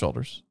the bad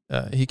shoulders,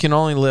 he can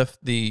only lift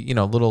the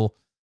little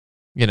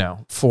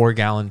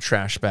 4-gallon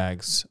trash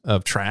bags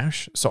of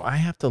trash. So I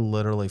have to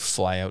literally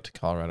fly out to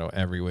Colorado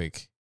every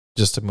week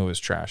just to move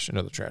his trash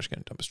into the trash can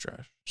and dump his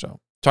trash.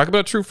 So talk about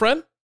a true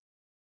friend.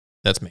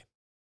 That's me.